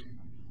peace.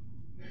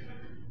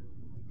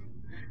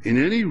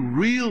 In any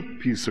real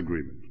peace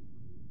agreement,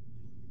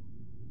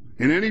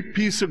 in any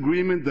peace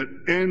agreement that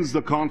ends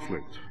the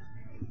conflict,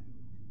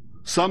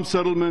 some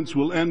settlements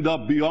will end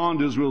up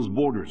beyond Israel's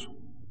borders.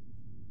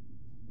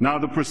 Now,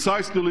 the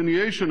precise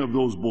delineation of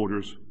those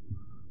borders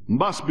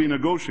must be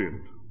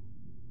negotiated.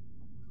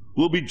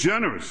 We'll be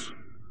generous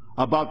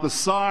about the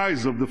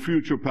size of the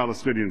future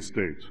Palestinian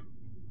state.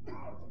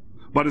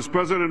 But as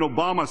President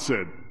Obama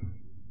said,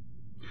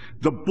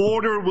 the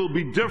border will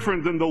be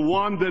different than the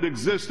one that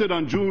existed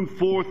on June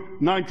 4th,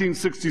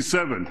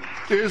 1967.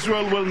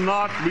 Israel will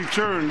not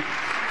return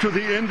to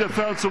the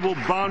indefensible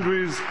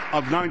boundaries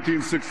of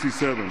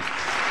 1967.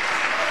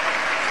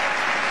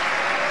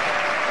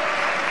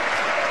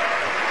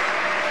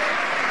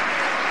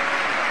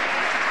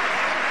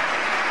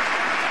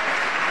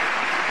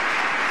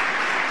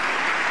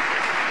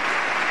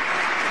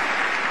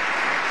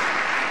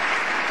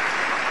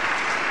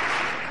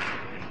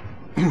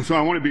 So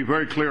I want to be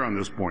very clear on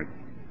this point.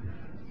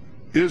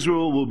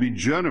 Israel will be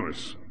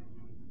generous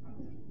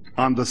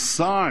on the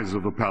size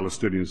of a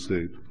Palestinian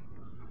state,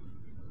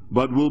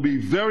 but will be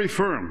very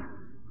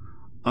firm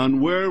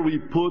on where we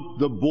put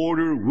the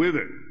border with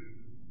it.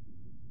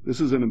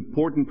 This is an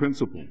important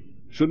principle.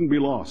 Shouldn't be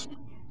lost.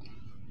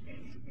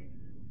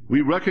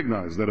 We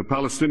recognize that a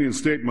Palestinian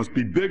state must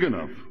be big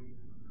enough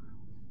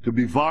to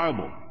be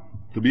viable,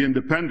 to be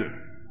independent,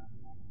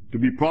 to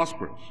be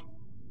prosperous.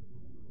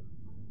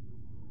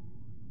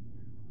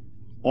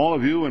 All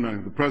of you,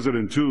 and the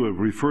President too, have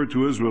referred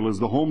to Israel as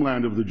the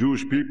homeland of the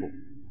Jewish people.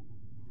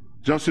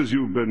 Just as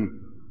you've been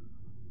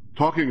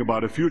talking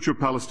about a future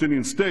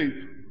Palestinian state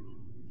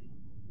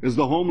is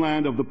the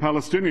homeland of the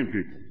Palestinian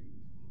people.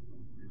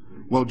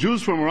 Well,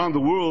 Jews from around the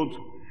world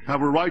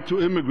have a right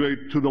to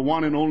immigrate to the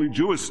one and only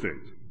Jewish state.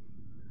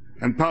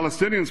 And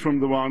Palestinians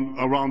from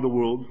around the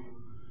world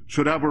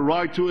should have a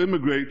right to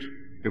immigrate,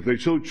 if they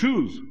so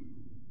choose,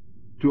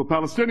 to a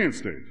Palestinian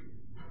state.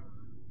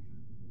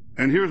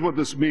 And here's what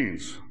this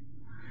means.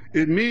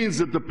 It means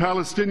that the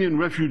Palestinian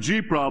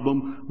refugee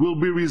problem will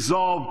be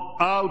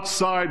resolved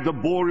outside the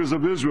borders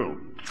of Israel.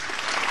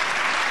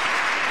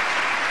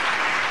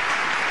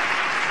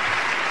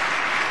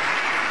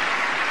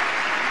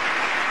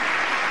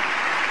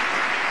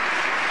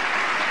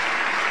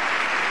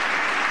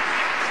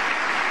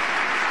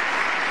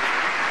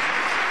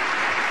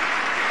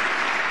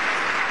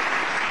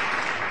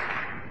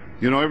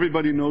 You know,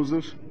 everybody knows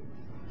this.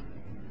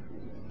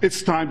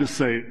 It's time to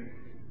say it.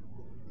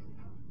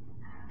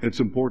 It's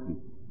important.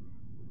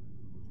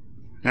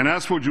 And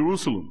as for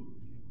Jerusalem,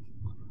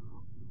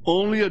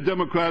 only a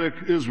democratic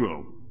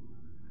Israel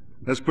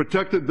has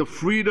protected the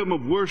freedom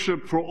of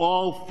worship for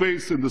all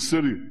faiths in the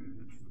city.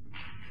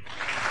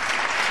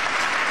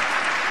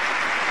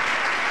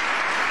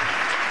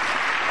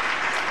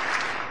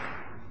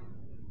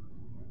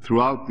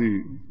 Throughout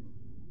the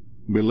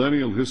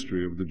millennial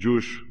history of the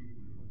Jewish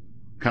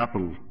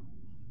capital,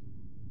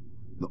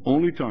 the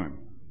only time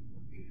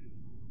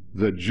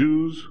that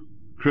Jews,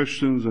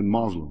 Christians, and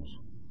Muslims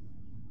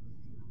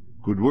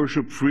could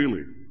worship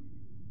freely,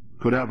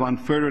 could have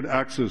unfettered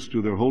access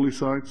to their holy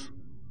sites,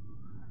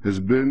 has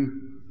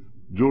been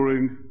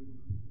during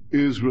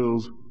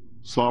Israel's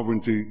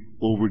sovereignty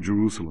over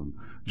Jerusalem.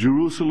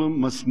 Jerusalem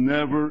must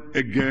never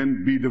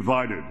again be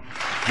divided.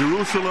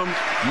 Jerusalem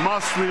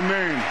must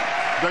remain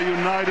the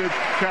united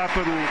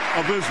capital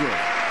of Israel.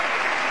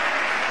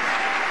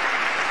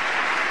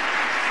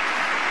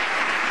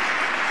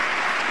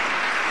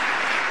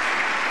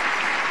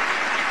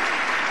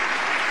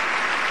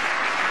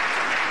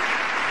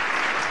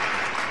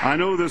 I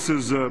know this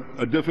is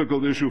a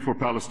difficult issue for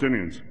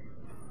Palestinians,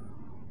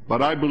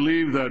 but I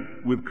believe that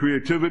with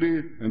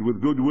creativity and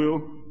with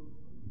goodwill,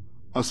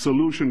 a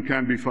solution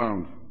can be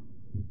found.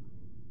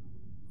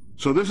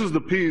 So this is the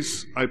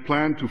peace I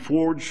plan to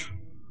forge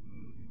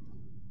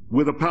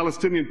with a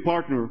Palestinian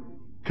partner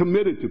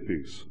committed to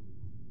peace.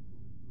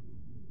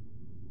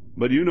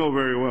 But you know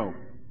very well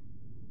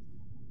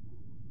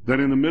that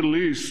in the Middle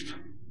East,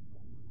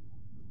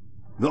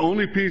 the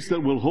only peace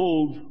that will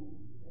hold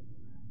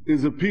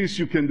is a peace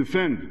you can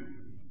defend.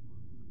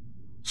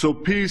 So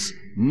peace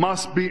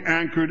must be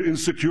anchored in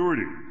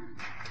security.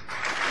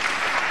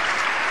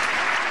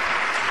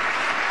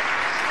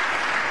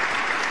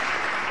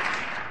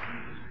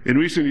 In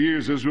recent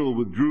years, Israel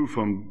withdrew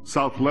from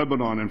South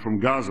Lebanon and from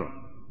Gaza.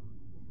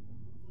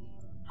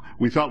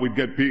 We thought we'd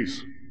get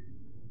peace.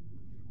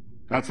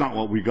 That's not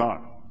what we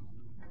got.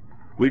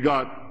 We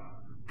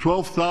got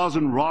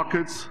 12,000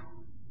 rockets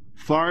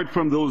fired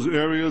from those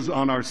areas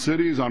on our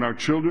cities, on our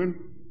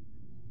children.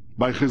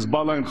 by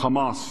Hezbollah and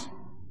Hamas.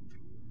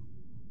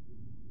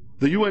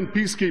 The UN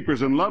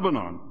peacekeepers in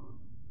Lebanon,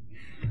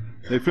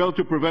 they failed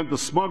to prevent the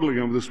smuggling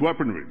of this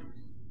weaponry.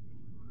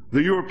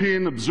 The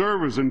European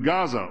observers in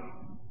Gaza,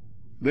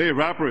 they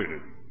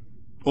evaporated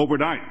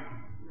overnight.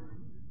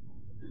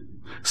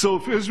 So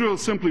if Israel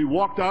simply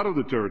walked out of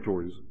the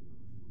territories,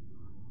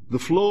 the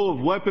flow of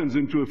weapons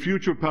into a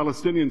future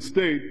Palestinian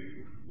state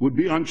would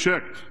be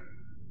unchecked,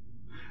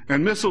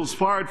 and missiles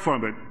fired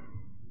from it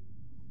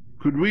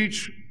could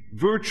reach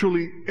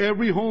virtually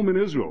every home in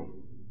Israel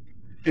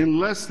in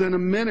less than a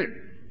minute.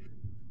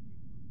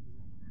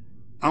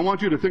 I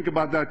want you to think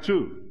about that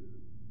too.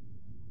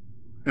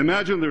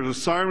 Imagine there's a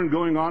siren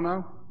going on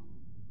now,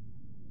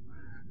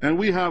 and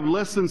we have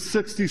less than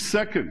 60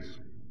 seconds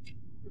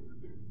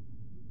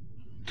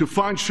to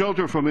find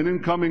shelter from an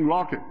incoming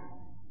rocket.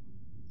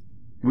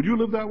 Would you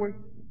live that way?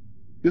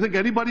 You think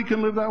anybody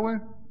can live that way?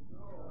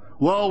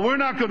 Well, we're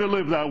not going to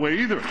live that way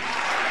either.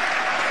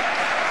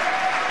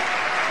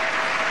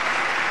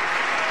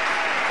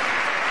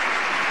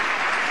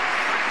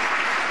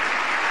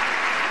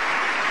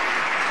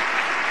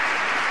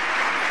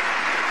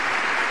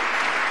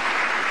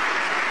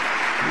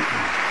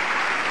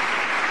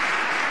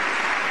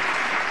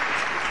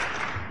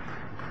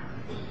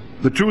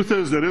 The truth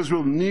is that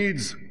Israel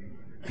needs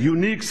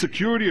unique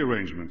security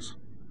arrangements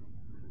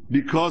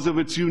because of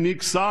its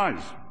unique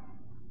size.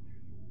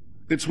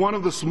 It's one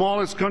of the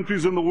smallest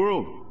countries in the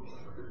world.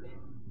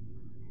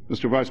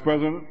 Mr. Vice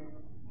President,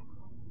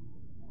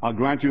 I'll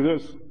grant you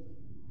this.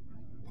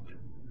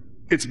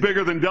 It's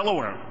bigger than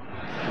Delaware.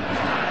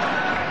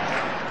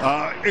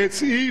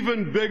 It's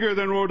even bigger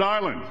than Rhode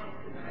Island.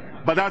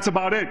 But that's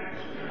about it.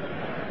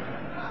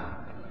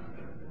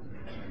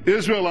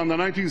 Israel on the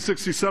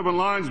 1967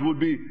 lines would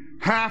be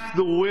half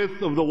the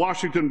width of the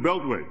Washington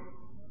Beltway.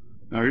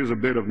 Now here's a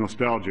bit of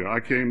nostalgia. I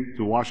came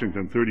to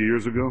Washington 30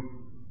 years ago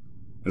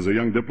as a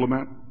young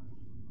diplomat.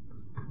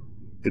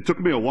 It took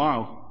me a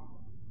while,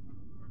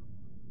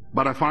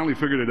 but I finally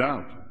figured it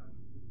out.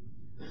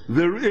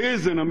 There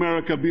is an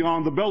America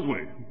beyond the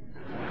Beltway.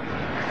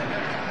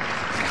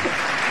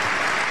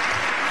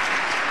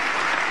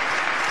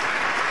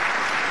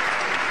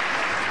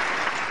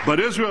 But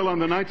Israel on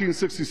the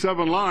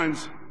 1967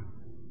 lines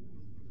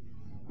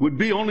would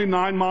be only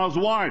 9 miles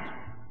wide.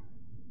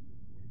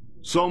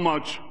 So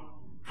much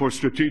for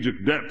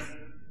strategic depth.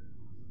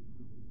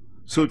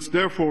 So it's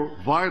therefore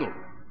vital,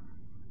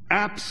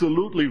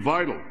 absolutely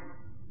vital,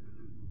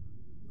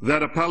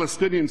 that a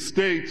Palestinian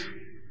state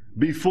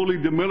be fully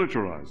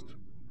demilitarized.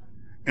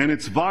 And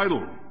it's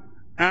vital,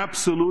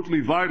 absolutely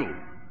vital,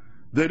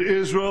 that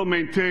Israel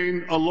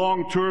maintain a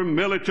long-term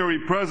military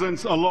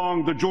presence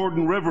along the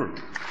Jordan River.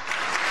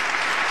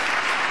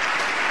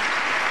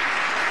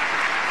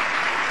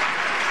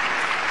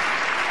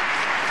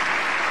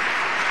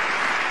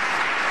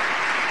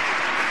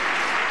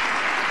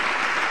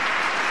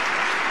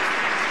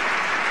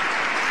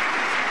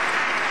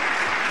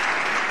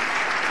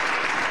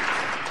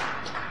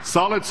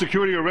 Solid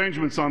security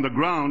arrangements on the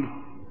ground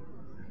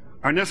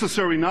are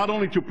necessary not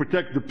only to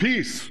protect the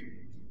peace,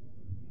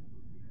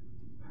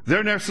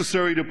 they're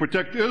necessary to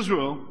protect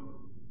Israel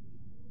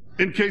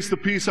in case the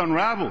peace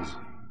unravels.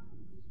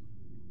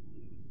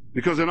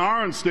 Because in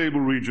our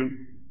unstable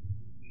region,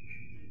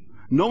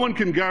 no one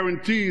can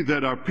guarantee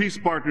that our peace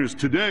partners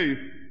today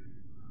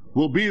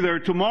will be there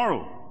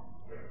tomorrow.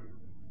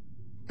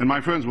 And my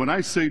friends, when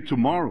I say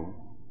tomorrow,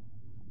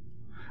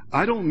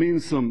 I don't mean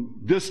some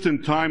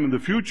distant time in the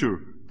future.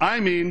 I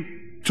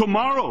mean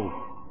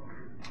tomorrow.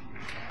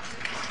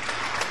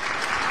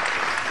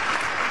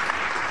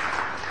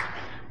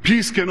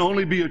 Peace can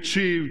only be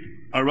achieved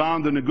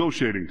around the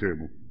negotiating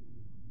table.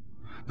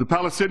 The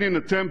Palestinian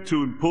attempt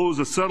to impose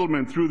a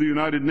settlement through the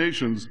United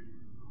Nations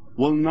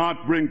will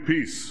not bring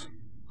peace.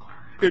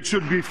 It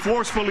should be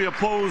forcefully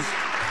opposed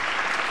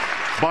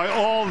by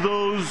all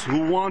those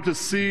who want to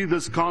see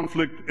this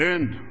conflict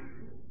end.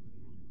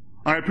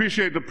 I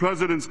appreciate the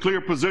President's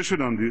clear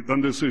position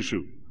on this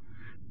issue.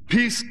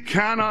 Peace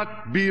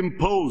cannot be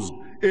imposed.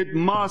 It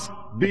must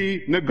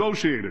be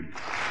negotiated.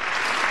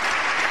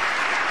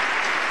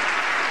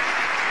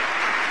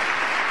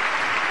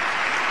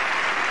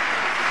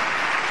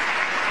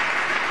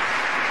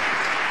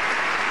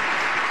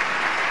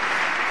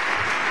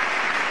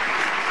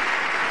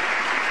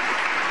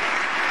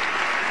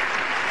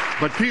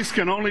 But peace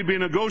can only be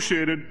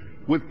negotiated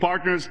with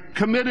partners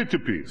committed to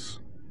peace.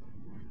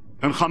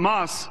 And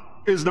Hamas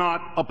is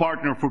not a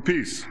partner for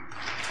peace.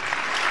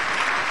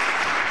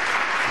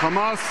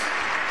 Hamas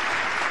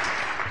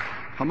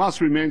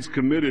remains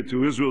committed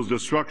to Israel's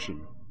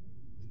destruction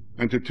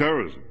and to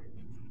terrorism.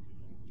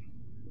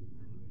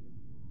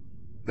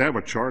 They have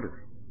a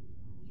charter.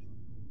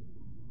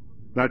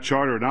 That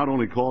charter not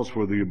only calls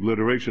for the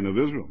obliteration of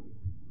Israel,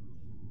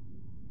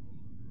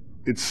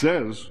 it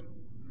says,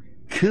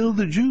 kill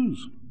the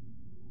Jews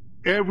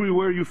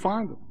everywhere you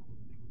find them.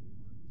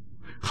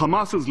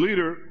 Hamas's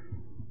leader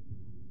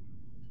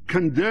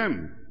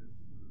condemned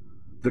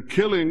the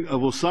killing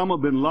of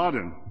Osama bin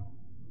Laden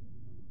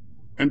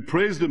and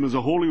praised him as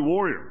a holy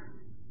warrior.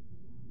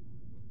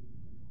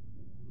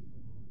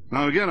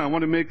 Now again, I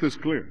want to make this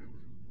clear.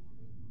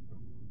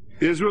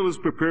 Israel is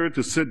prepared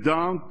to sit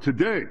down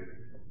today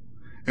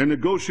and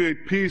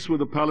negotiate peace with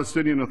the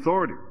Palestinian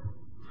Authority.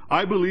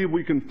 I believe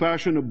we can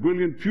fashion a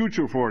brilliant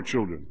future for our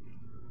children.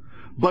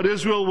 But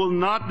Israel will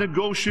not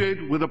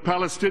negotiate with a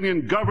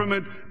Palestinian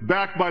government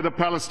backed by the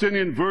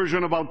Palestinian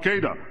version of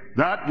Al-Qaeda.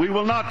 That we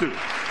will not do.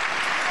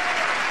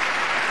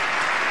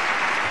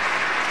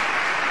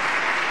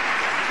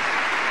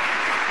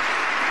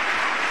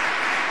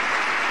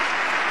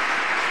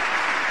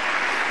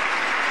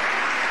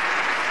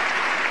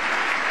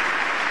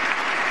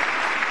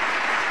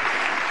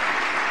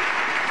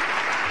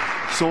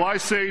 So I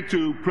say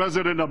to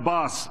President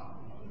Abbas,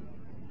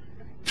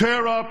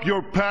 tear up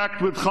your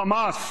pact with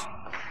Hamas.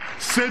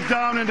 Sit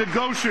down and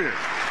negotiate.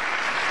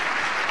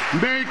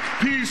 Make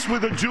peace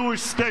with a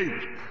Jewish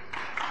state.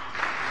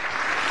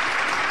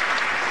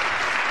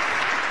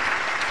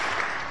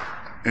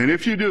 And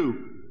if you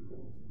do,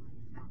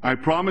 I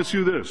promise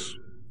you this: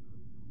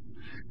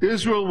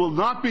 Israel will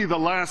not be the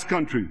last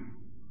country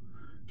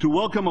to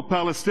welcome a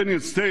Palestinian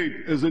state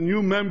as a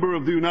new member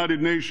of the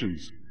United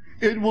Nations.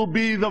 It will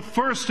be the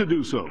first to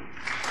do so.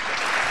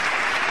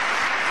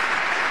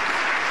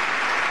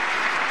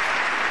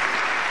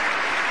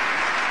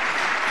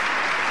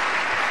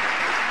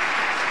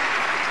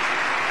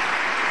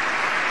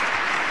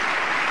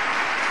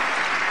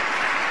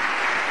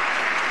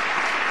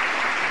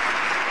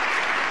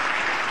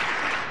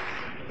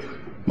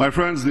 My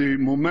friends, the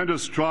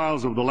momentous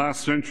trials of the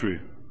last century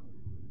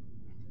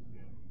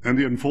and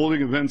the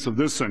unfolding events of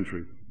this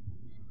century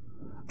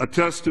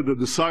attest to the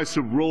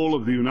decisive role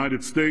of the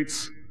United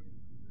States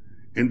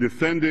in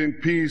defending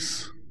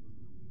peace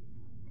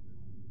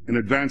and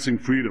advancing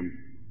freedom.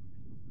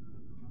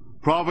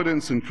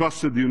 Providence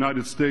entrusted the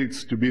United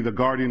States to be the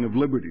guardian of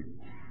liberty.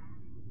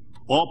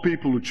 All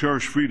people who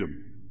cherish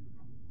freedom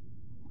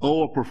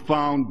owe a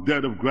profound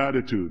debt of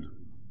gratitude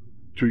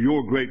to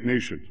your great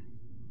nation.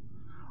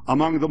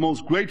 Among the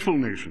most grateful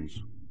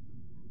nations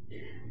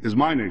is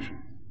my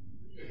nation,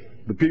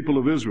 the people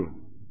of Israel,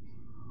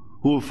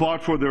 who have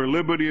fought for their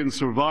liberty and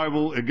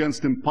survival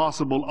against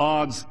impossible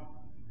odds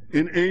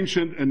in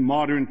ancient and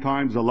modern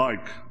times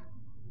alike.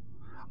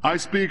 I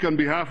speak on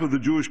behalf of the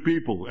Jewish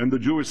people and the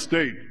Jewish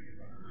state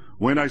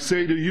when I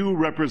say to you,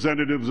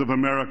 representatives of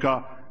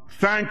America,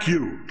 thank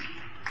you.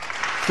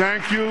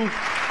 Thank you.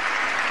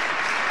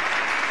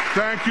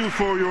 Thank you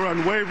for your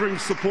unwavering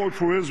support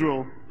for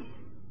Israel.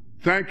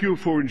 Thank you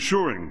for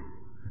ensuring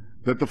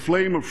that the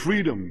flame of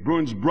freedom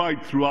burns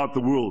bright throughout the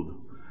world.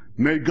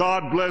 May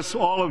God bless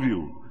all of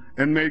you,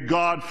 and may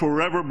God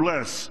forever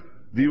bless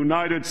the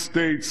United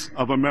States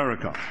of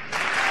America.